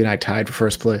 Jesse and I tied for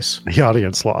first place. The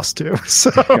audience lost too.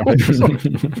 So,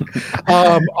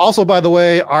 also, by the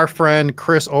way, our friend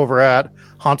Chris over at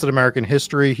Haunted American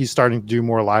History, he's starting to do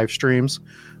more live streams.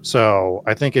 So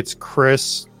I think it's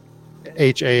Chris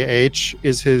HAH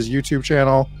is his YouTube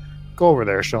channel. Go over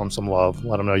there, show him some love.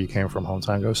 Let him know you came from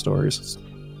Hometown Ghost Stories.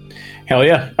 Hell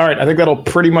yeah. All right. I think that'll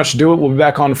pretty much do it. We'll be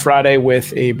back on Friday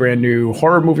with a brand new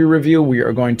horror movie review. We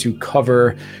are going to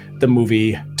cover the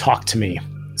movie Talk to Me.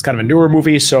 It's kind of a newer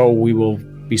movie, so we will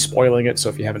be spoiling it. So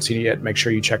if you haven't seen it yet, make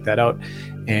sure you check that out.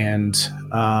 And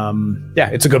yeah,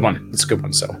 it's a good one. It's a good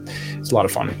one. So it's a lot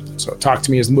of fun. So Talk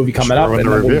to Me is the movie coming up, and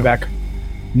we'll be back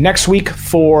next week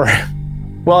for...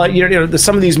 Well, you know,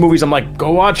 some of these movies, I'm like,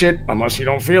 go watch it unless you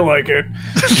don't feel like it.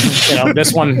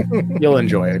 This one, you'll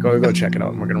enjoy it. Go check it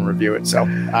out, and we're going to review it. So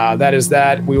that is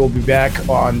that. We will be back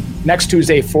on next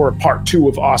Tuesday for part 2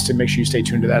 of Austin. Make sure you stay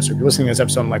tuned to that. So if you're listening to this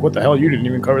episode, I'm like, what the hell? You didn't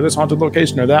even cover this haunted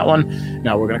location or that one.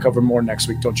 No, we're going to cover more next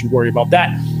week. Don't you worry about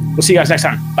that. We'll see you guys next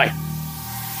time. Bye.